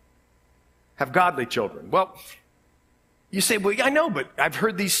 Have godly children. Well, you say, well, I know, but I've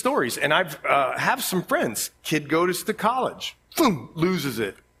heard these stories, and I've have some friends. Kid goes to college. Boom, loses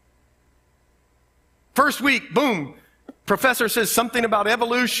it. First week, boom, professor says something about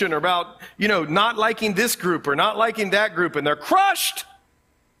evolution or about, not liking this group or not liking that group, and they're crushed.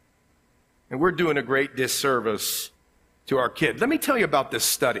 And we're doing a great disservice to our kid. Let me tell you about this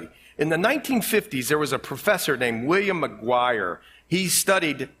study. In the 1950s, there was a professor named William McGuire. He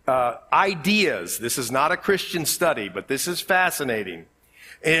studied ideas. This is not a Christian study, but this is fascinating.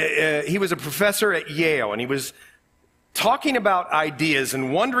 He was a professor at Yale, and he was talking about ideas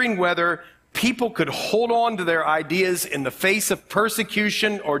and wondering whether people could hold on to their ideas in the face of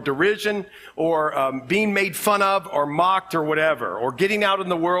persecution or derision or being made fun of or mocked or whatever, or getting out in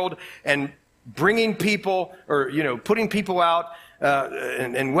the world and bringing people or, putting people out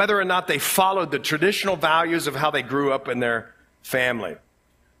and whether or not they followed the traditional values of how they grew up in their family.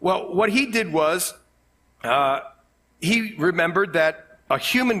 Well, what he did was he remembered that a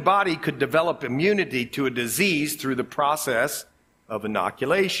human body could develop immunity to a disease through the process of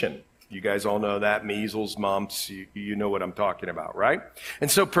inoculation. You guys all know that, measles, mumps, you know what I'm talking about, right? And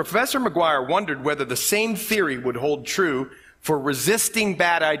so Professor McGuire wondered whether the same theory would hold true for resisting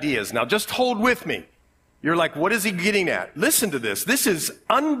bad ideas. Now just hold with me. You're like, what is he getting at? Listen to this. This is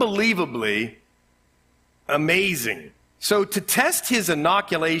unbelievably amazing. So to test his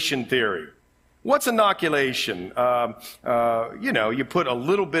inoculation theory, what's inoculation? You put a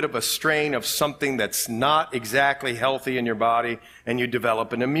little bit of a strain of something that's not exactly healthy in your body, and you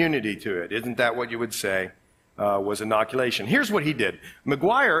develop an immunity to it. Isn't that what you would say was inoculation? Here's what he did.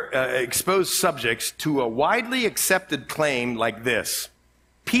 McGuire exposed subjects to a widely accepted claim like this: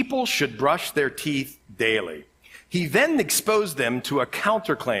 people should brush their teeth daily. He then exposed them to a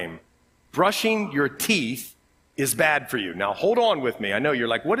counterclaim: brushing your teeth is bad for you. Now, hold on with me. I know you're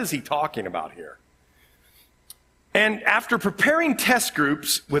like, what is he talking about here? And after preparing test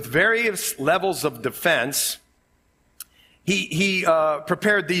groups with various levels of defense, he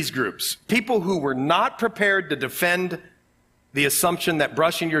prepared these groups. People who were not prepared to defend the assumption that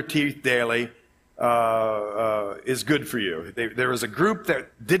brushing your teeth daily is good for you. There was a group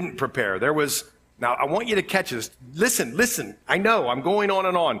that didn't prepare. Now, I want you to catch this. Listen. I know, I'm going on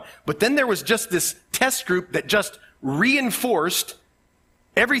and on. But then there was just this test group that just reinforced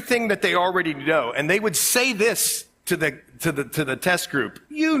everything that they already know. And they would say this to the test group: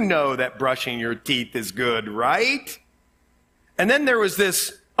 you know that brushing your teeth is good, right? And then there was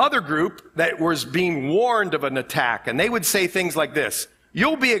this other group that was being warned of an attack. And they would say things like this: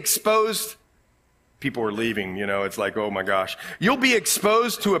 you'll be exposed. People are leaving, it's like, oh my gosh. You'll be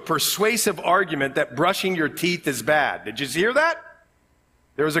exposed to a persuasive argument that brushing your teeth is bad. Did you hear that?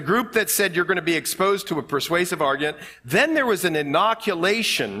 There was a group that said you're going to be exposed to a persuasive argument. Then there was an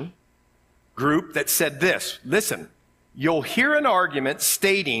inoculation group that said this: listen, you'll hear an argument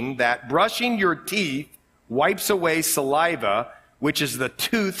stating that brushing your teeth wipes away saliva, which is the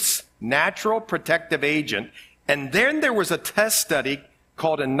tooth's natural protective agent. And then there was a test study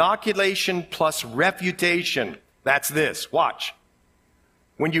called inoculation plus refutation. That's this. Watch.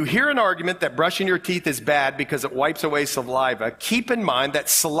 When you hear an argument that brushing your teeth is bad because it wipes away saliva, keep in mind that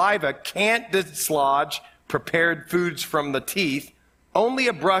saliva can't dislodge prepared foods from the teeth. Only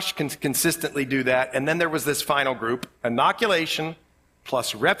a brush can consistently do that. And then there was this final group: inoculation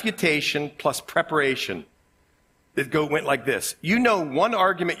plus refutation plus preparation. It went like this: one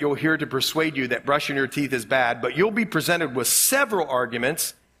argument you'll hear to persuade you that brushing your teeth is bad, but you'll be presented with several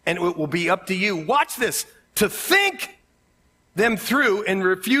arguments, and it will be up to you, watch this, to think them through and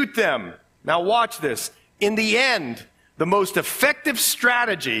refute them. Now watch this. In the end, the most effective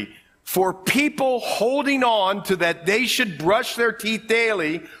strategy for people holding on to that they should brush their teeth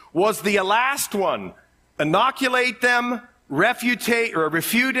daily was the last one: inoculate them, refute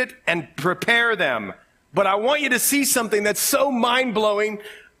it, and prepare them. But I want you to see something that's so mind-blowing,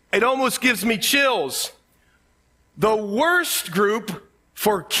 it almost gives me chills. The worst group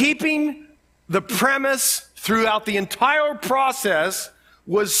for keeping the premise throughout the entire process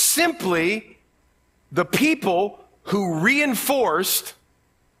was simply the people who reinforced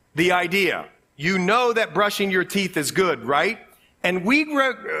the idea. You know that brushing your teeth is good, right? And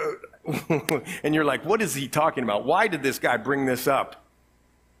and you're like, what is he talking about? Why did this guy bring this up?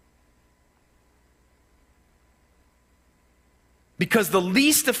 Because the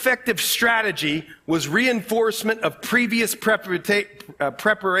least effective strategy was reinforcement of previous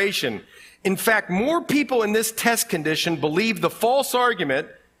preparation. In fact, more people in this test condition believed the false argument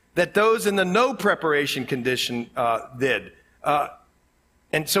that those in the no preparation condition did.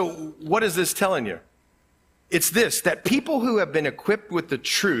 And so what is this telling you? It's this: that people who have been equipped with the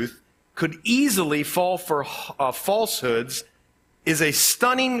truth could easily fall for falsehoods is a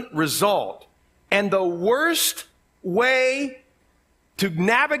stunning result. And the worst way to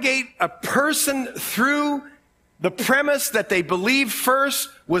navigate a person through the premise that they believed first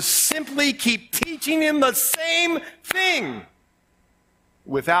was simply keep teaching them the same thing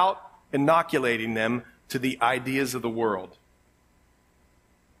without inoculating them to the ideas of the world.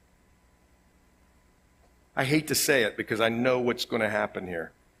 I hate to say it because I know what's going to happen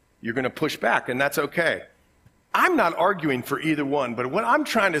here. You're going to push back, and that's okay. I'm not arguing for either one, but what I'm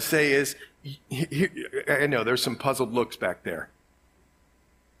trying to say is, I know there's some puzzled looks back there,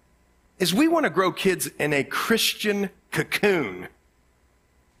 is we want to grow kids in a Christian cocoon.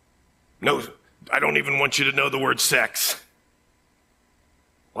 No, I don't even want you to know the word sex.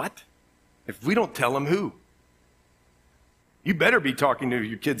 What? If we don't tell them, who? You better be talking to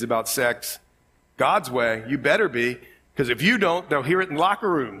your kids about sex God's way. You better be, because if you don't, they'll hear it in locker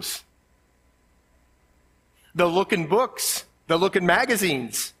rooms. They'll look in books. They'll look in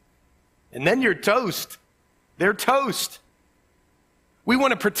magazines. And then you're toast. They're toast. We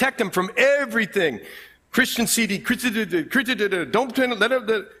want to protect them from everything. Christian CD, don't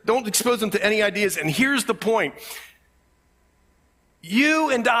expose them to any ideas. And here's the point. You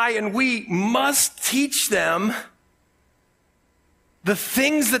and I and we must teach them the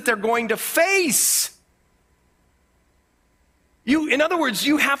things that they're going to face. In other words,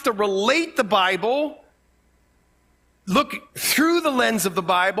 you have to relate the Bible, look through the lens of the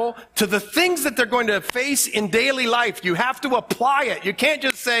Bible to the things that they're going to face in daily life. You have to apply it. You can't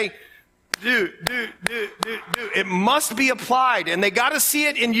just say, do. It must be applied, and they got to see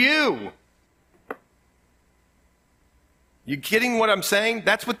it in you. You getting what I'm saying?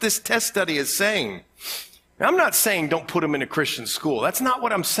 That's what this test study is saying. Now, I'm not saying don't put them in a Christian school. That's not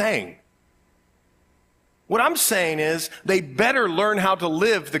what I'm saying. What I'm saying is they better learn how to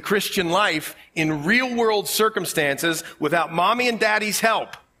live the Christian life in real world circumstances without mommy and daddy's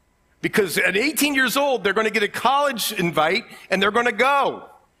help. Because at 18 years old, they're going to get a college invite and they're going to go.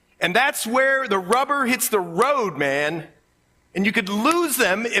 And that's where the rubber hits the road, man. And you could lose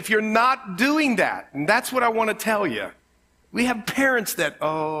them if you're not doing that. And that's what I want to tell you. We have parents that,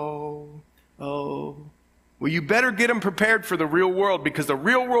 well, you better get them prepared for the real world, because the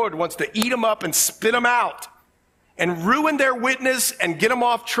real world wants to eat them up and spit them out and ruin their witness and get them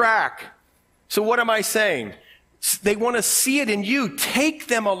off track. So what am I saying? They want to see it in you. Take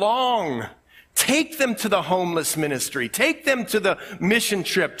them along. Take them to the homeless ministry. Take them to the mission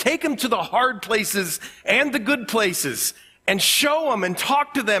trip. Take them to the hard places and the good places, and show them and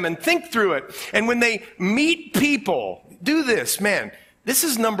talk to them and think through it. And when they meet people, do this, man. This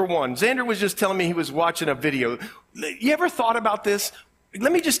is number one. Xander was just telling me he was watching a video. You ever thought about this?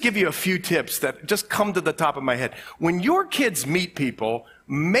 Let me just give you a few tips that just come to the top of my head. When your kids meet people,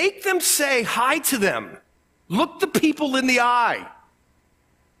 make them say hi to them. Look the people in the eye.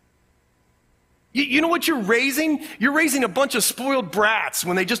 You know what you're raising? You're raising a bunch of spoiled brats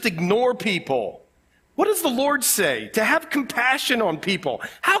when they just ignore people. What does the Lord say? To have compassion on people.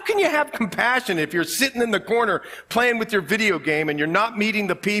 How can you have compassion if you're sitting in the corner playing with your video game and you're not meeting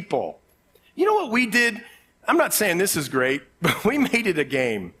the people? You know what we did? I'm not saying this is great, but we made it a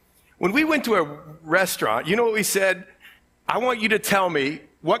game. When we went to a restaurant, you know what we said? I want you to tell me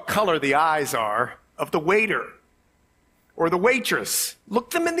what color the eyes are of the waiter or the waitress.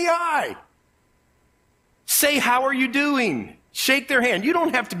 Look them in the eye. Say, how are you doing? Shake their hand. You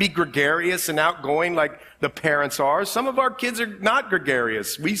don't have to be gregarious and outgoing like the parents are. Some of our kids are not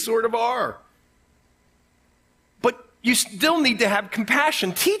gregarious. We sort of are. But you still need to have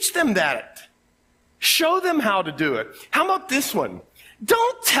compassion. Teach them that. Show them how to do it. How about this one?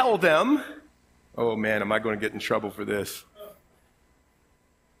 Don't tell them. Oh man, am I going to get in trouble for this?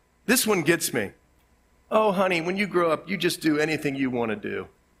 This one gets me. Oh honey, when you grow up, you just do anything you want to do.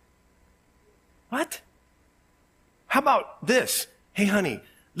 What? How about this? Hey, honey,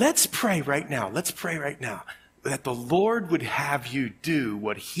 let's pray right now. Let's pray right now that the Lord would have you do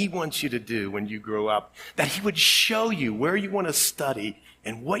what he wants you to do when you grow up, that he would show you where you want to study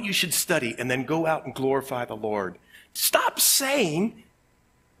and what you should study, and then go out and glorify the Lord. Stop saying,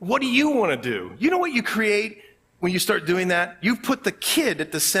 what do you want to do? You know what you create when you start doing that? You put the kid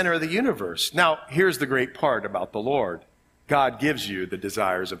at the center of the universe. Now, here's the great part about the Lord. God gives you the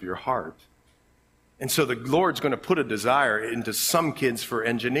desires of your heart. And so the Lord's going to put a desire into some kids for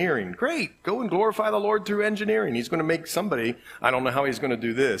engineering. Great. Go and glorify the Lord through engineering. He's going to make somebody, I don't know how he's going to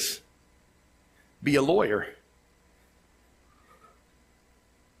do this, be a lawyer.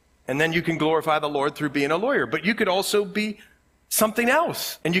 And then you can glorify the Lord through being a lawyer. But you could also be something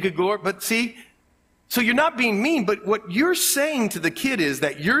else. And you could but see, so you're not being mean, but what you're saying to the kid is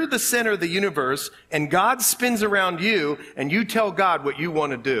that you're the center of the universe and God spins around you and you tell God what you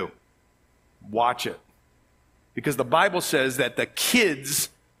want to do. Watch it. Because the Bible says that the kids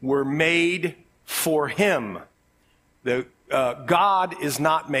were made for him. God is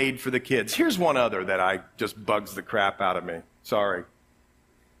not made for the kids. Here's one other that just bugs the crap out of me. Sorry.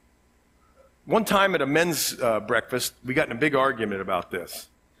 One time at a men's breakfast, we got in a big argument about this.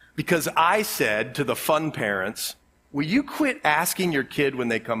 Because I said to the fun parents, will you quit asking your kid when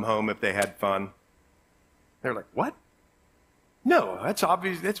they come home if they had fun? They're like, what? No, that's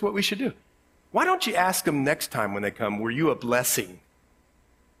obvious. That's what we should do. Why don't you ask them next time when they come, were you a blessing?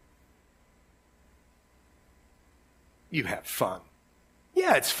 You have fun.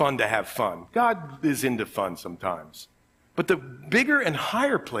 Yeah, it's fun to have fun. God is into fun sometimes. But the bigger and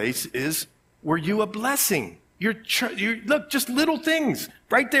higher place is, were you a blessing? Look, just little things.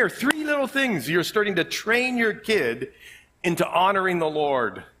 Right there, 3 little things. You're starting to train your kid into honoring the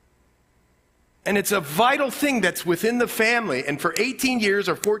Lord. And it's a vital thing that's within the family. And for 18 years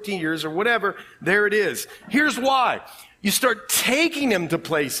or 14 years or whatever, there it is. Here's why. You start taking them to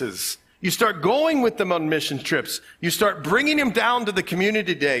places. You start going with them on mission trips. You start bringing them down to the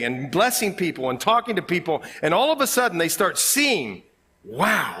community day and blessing people and talking to people. And all of a sudden, they start seeing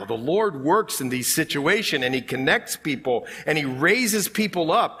wow, the Lord works in these situations and he connects people and he raises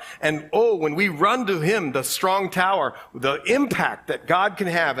people up. And oh, when we run to him, the strong tower, the impact that God can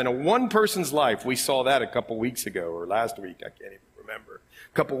have in a one person's life. We saw that a couple weeks ago or last week. I can't even remember.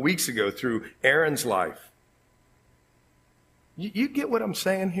 A couple weeks ago through Aaron's life. You get what I'm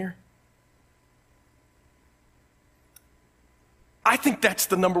saying here? I think that's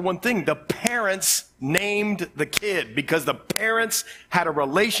the number one thing. The parents named the kid because the parents had a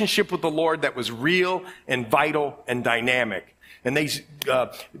relationship with the Lord that was real and vital and dynamic. And they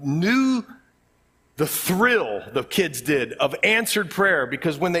knew the thrill the kids did of answered prayer,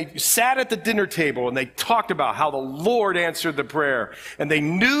 because when they sat at the dinner table and they talked about how the Lord answered the prayer, and they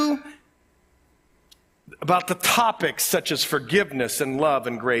knew about the topics such as forgiveness and love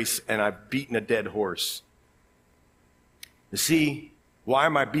and grace, and I've beaten a dead horse. You see, why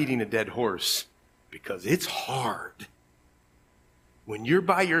am I beating a dead horse? Because it's hard when you're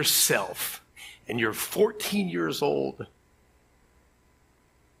by yourself and you're 14 years old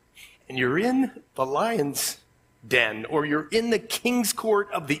and you're in the lion's den or you're in the king's court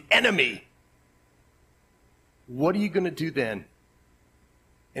of the enemy. What are you going to do then?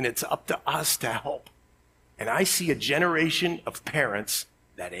 And it's up to us to help. And I see a generation of parents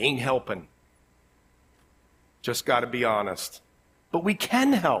that ain't helping. Just got to be honest. But we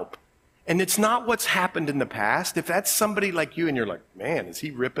can help. And it's not what's happened in the past. If that's somebody like you and you're like, man, is he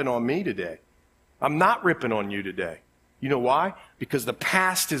ripping on me today? I'm not ripping on you today. You know why? Because the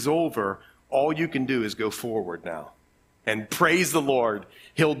past is over. All you can do is go forward now. And praise the Lord.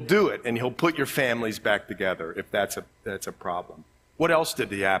 He'll do it, and he'll put your families back together if that's a problem. What else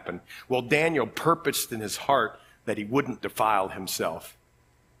did happen? Well, Daniel purposed in his heart that he wouldn't defile himself.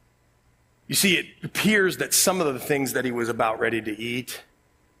 You see, it appears that some of the things that he was about ready to eat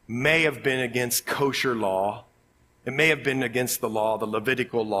may have been against kosher law. It may have been against the law, the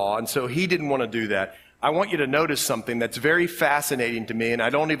Levitical law, and so he didn't want to do that. I want you to notice something that's very fascinating to me, and I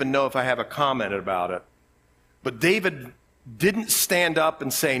don't even know if I have a comment about it. But David didn't stand up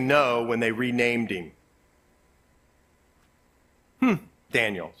and say no when they renamed him.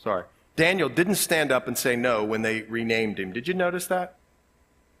 Daniel didn't stand up and say no when they renamed him. Did you notice that?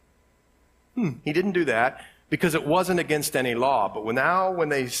 He didn't do that because it wasn't against any law. But when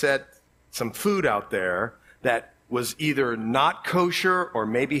they set some food out there that was either not kosher or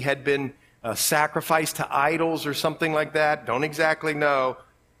maybe had been sacrificed to idols or something like that, don't exactly know,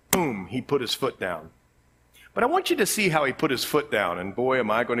 boom, he put his foot down. But I want you to see how he put his foot down, and boy,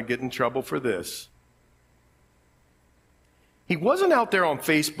 am I going to get in trouble for this. He wasn't out there on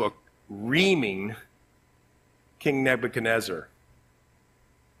Facebook reaming King Nebuchadnezzar.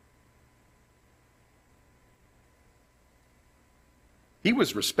 He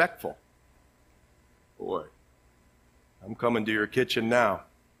was respectful. Boy, I'm coming to your kitchen now.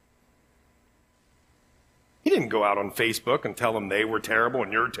 He didn't go out on Facebook and tell them they were terrible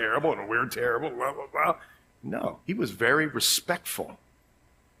and you're terrible and we're terrible, blah, blah, blah. No, he was very respectful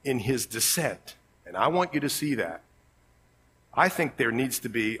in his dissent. And I want you to see that. I think there needs to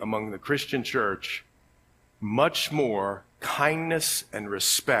be among the Christian church much more kindness and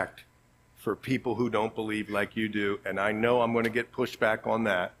respect for people who don't believe like you do. And I know I'm going to get pushed back on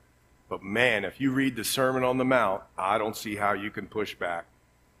that. But man, if you read the Sermon on the Mount, I don't see how you can push back.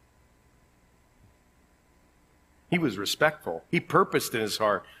 He was respectful. He purposed in his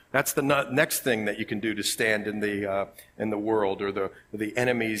heart. That's the next thing that you can do to stand in the world or the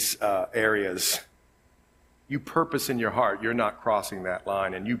enemy's areas. You purpose in your heart. You're not crossing that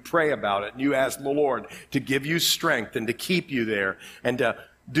line. And you pray about it. And you ask the Lord to give you strength and to keep you there. And to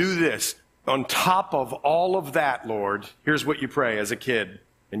do this. On top of all of that, Lord, here's what you pray as a kid.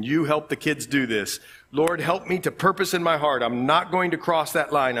 And you help the kids do this. Lord, help me to purpose in my heart. I'm not going to cross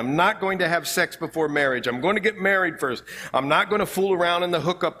that line. I'm not going to have sex before marriage. I'm going to get married first. I'm not going to fool around in the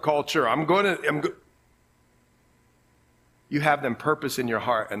hookup culture. You have them purpose in your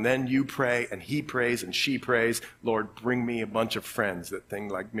heart, and then you pray, and he prays, and she prays, Lord, bring me a bunch of friends that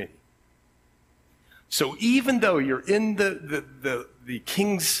think like me. So even though you're in the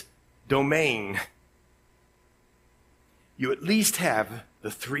king's domain, you at least have the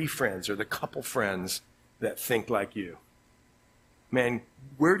 3 friends or the couple friends that think like you. Man,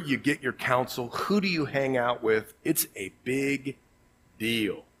 where do you get your counsel? Who do you hang out with? It's a big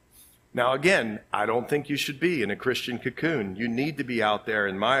deal. Now, again, I don't think you should be in a Christian cocoon. You need to be out there,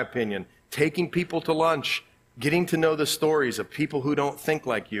 in my opinion, taking people to lunch, getting to know the stories of people who don't think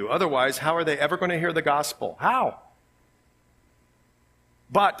like you. Otherwise, how are they ever going to hear the gospel? How?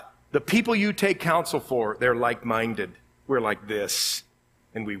 But the people you take counsel for, they're like-minded. We're like this,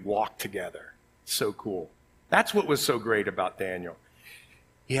 and we walk together. So cool. That's what was so great about Daniel.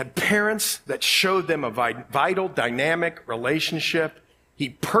 He had parents that showed them a vital, dynamic relationship. He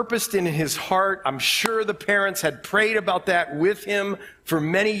purposed in his heart. I'm sure the parents had prayed about that with him for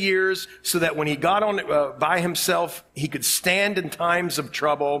many years so that when he got on by himself, he could stand in times of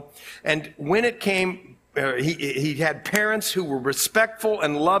trouble. And when it came, he had parents who were respectful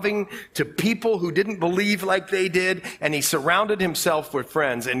and loving to people who didn't believe like they did. And he surrounded himself with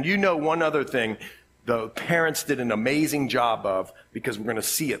friends. And you know one other thing the parents did an amazing job of, because we're going to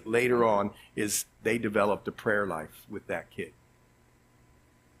see it later on, is they developed a prayer life with that kid.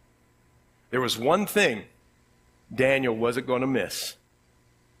 There was one thing Daniel wasn't going to miss,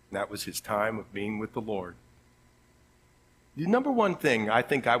 and that was his time of being with the Lord. The number one thing I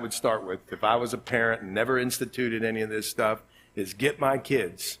think I would start with, if I was a parent and never instituted any of this stuff, is get my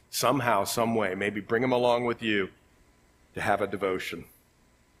kids somehow, some way, maybe bring them along with you, to have a devotion.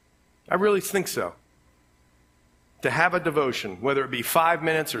 I really think so. To have a devotion, whether it be 5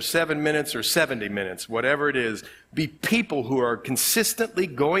 minutes or 7 minutes or 70 minutes, whatever it is, be people who are consistently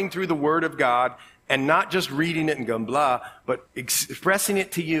going through the Word of God and not just reading it and going blah, but expressing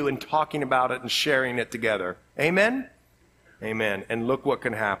it to you and talking about it and sharing it together. Amen? Amen. And look what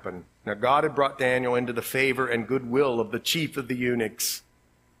can happen. Now, God had brought Daniel into the favor and goodwill of the chief of the eunuchs.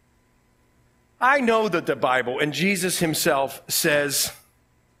 I know that the Bible and Jesus himself says,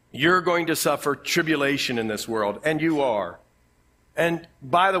 you're going to suffer tribulation in this world, and you are. And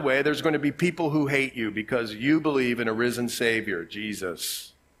by the way, there's going to be people who hate you because you believe in a risen Savior,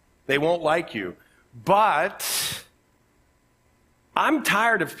 Jesus. They won't like you. But I'm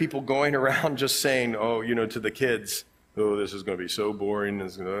tired of people going around just saying, to the kids, this is going to be so boring,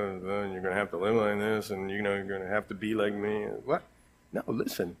 and you're going to have to live like this, and you're going to have to be like me. What? No,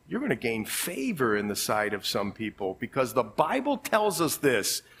 listen, you're going to gain favor in the sight of some people because the Bible tells us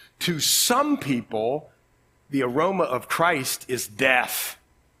this. To some people, the aroma of Christ is death.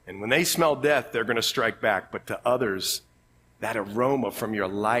 And when they smell death, they're going to strike back. But to others, that aroma from your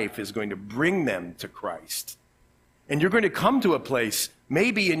life is going to bring them to Christ. And you're going to come to a place,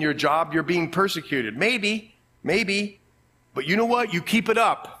 maybe in your job you're being persecuted. Maybe. But you know what? You keep it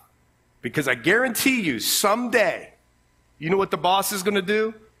up. Because I guarantee you, someday, you know what the boss is going to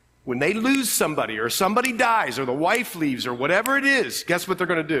do? When they lose somebody or somebody dies or the wife leaves or whatever it is, guess what they're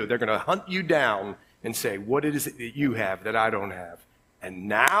going to do? They're going to hunt you down and say, what is it that you have that I don't have? And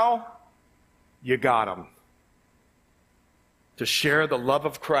now you got them. To share the love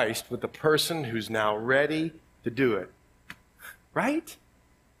of Christ with the person who's now ready to do it. Right?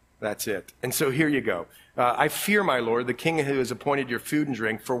 That's it. And so here you go. I fear, my Lord, the king who has appointed your food and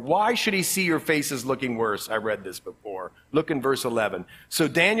drink, for why should he see your faces looking worse? I read this before. Look in verse 11. So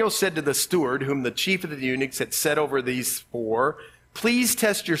Daniel said to the steward, whom the chief of the eunuchs had set over these four, please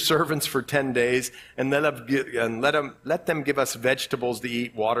test your servants for 10 days and let them give us vegetables to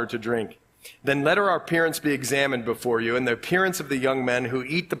eat, water to drink. Then let our appearance be examined before you, and the appearance of the young men who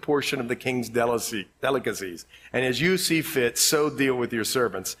eat the portion of the king's delicacies. And as you see fit, so deal with your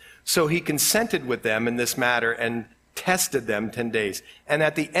servants. So he consented with them in this matter and tested them 10 days. And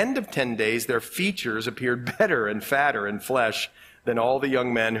at the end of 10 days, their features appeared better and fatter in flesh than all the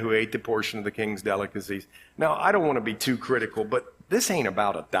young men who ate the portion of the king's delicacies. Now, I don't want to be too critical, but this ain't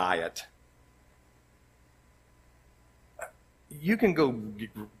about a diet. You can go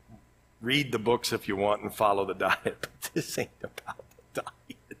read the books if you want and follow the diet, but this ain't about the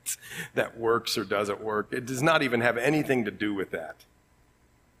diet that works or doesn't work. It does not even have anything to do with that.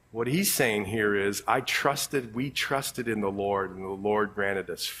 What he's saying here is, we trusted in the Lord, and the Lord granted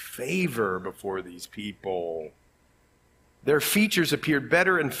us favor before these people. Their features appeared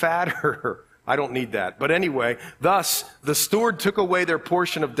better and fatter. I don't need that. But anyway, thus the steward took away their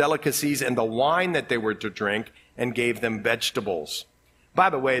portion of delicacies and the wine that they were to drink and gave them vegetables. By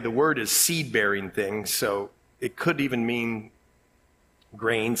the way, the word is seed-bearing thing, so it could even mean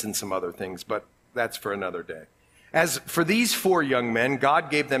grains and some other things, but that's for another day. As for these four young men, God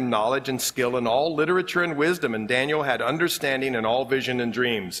gave them knowledge and skill in all literature and wisdom, and Daniel had understanding in all vision and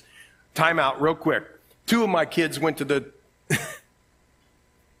dreams. Time out real quick. 2 of my kids went to the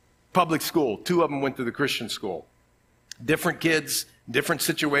public school. 2 of them went to the Christian school. Different kids, different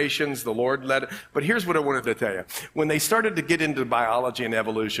situations, the Lord led it. But here's what I wanted to tell you. When they started to get into biology and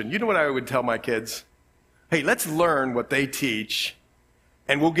evolution, you know what I would tell my kids? Hey, let's learn what they teach,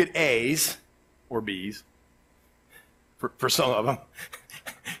 and we'll get A's or B's for some of them.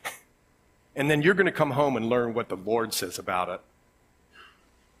 And then you're going to come home and learn what the Lord says about it.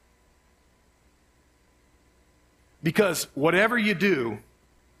 Because whatever you do,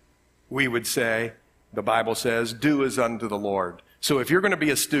 we would say, the Bible says, do as unto the Lord. So if you're going to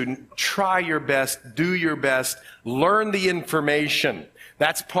be a student, try your best, do your best, learn the information.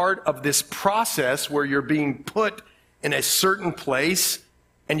 That's part of this process where you're being put in a certain place,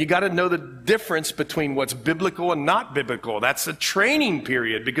 and you got to know the difference between what's biblical and not biblical. That's a training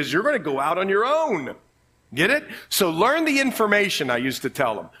period because you're going to go out on your own. Get it? So learn the information, I used to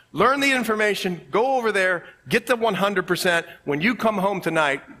tell them. Learn the information, go over there, get the 100%. When you come home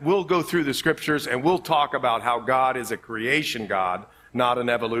tonight, we'll go through the scriptures and we'll talk about how God is a creation God, not an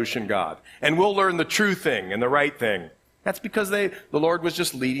evolution God. And we'll learn the true thing and the right thing. That's because the Lord was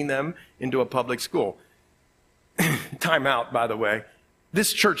just leading them into a public school. Time out, by the way.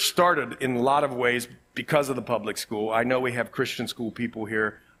 This church started in a lot of ways because of the public school. I know we have Christian school people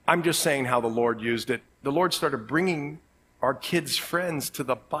here. I'm just saying how the Lord used it. The Lord started bringing our kids' friends to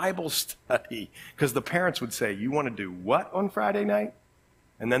the Bible study because the parents would say, you want to do what on Friday night?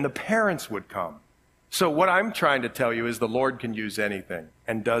 And then the parents would come. So what I'm trying to tell you is the Lord can use anything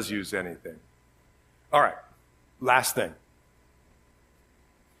and does use anything. All right, last thing.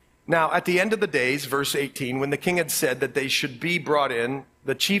 Now, at the end of the days, verse 18, when the king had said that they should be brought in,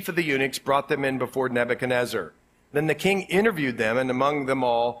 the chief of the eunuchs brought them in before Nebuchadnezzar. Then the king interviewed them, and among them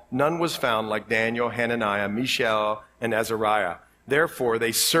all, none was found like Daniel, Hananiah, Mishael, and Azariah. Therefore,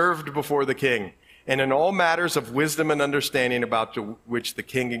 they served before the king. And in all matters of wisdom and understanding about which the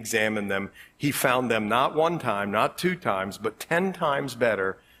king examined them, he found them not one time, not 2 times, but 10 times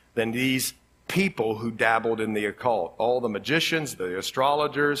better than these people who dabbled in the occult, all the magicians, the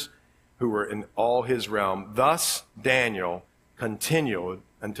astrologers who were in all his realm. Thus, Daniel continued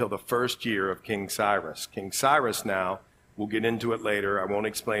until the first year of King Cyrus. King Cyrus now, we'll get into it later, I won't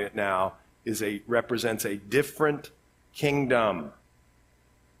explain it now, represents a different kingdom.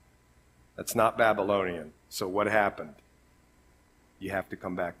 That's not Babylonian. So what happened? You have to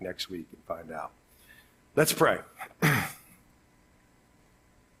come back next week and find out. Let's pray.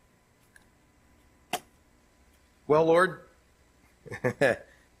 Well, Lord,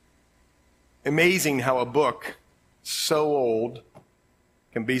 amazing how a book so old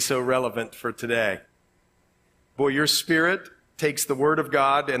can be so relevant for today. Boy, your Spirit takes the Word of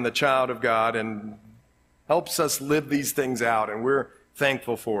God and the child of God and helps us live these things out, and we're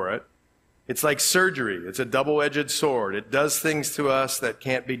thankful for it. It's like surgery. It's a double-edged sword. It does things to us that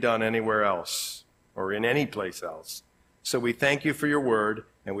can't be done anywhere else or in any place else. So we thank you for your Word,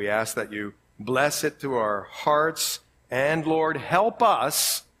 and we ask that you bless it to our hearts, and Lord, help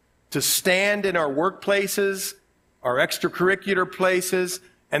us to stand in our workplaces, our extracurricular places,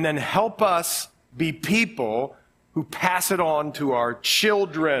 and then help us be people who pass it on to our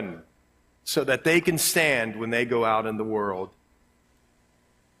children so that they can stand when they go out in the world.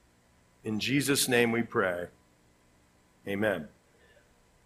 In Jesus' name we pray. Amen.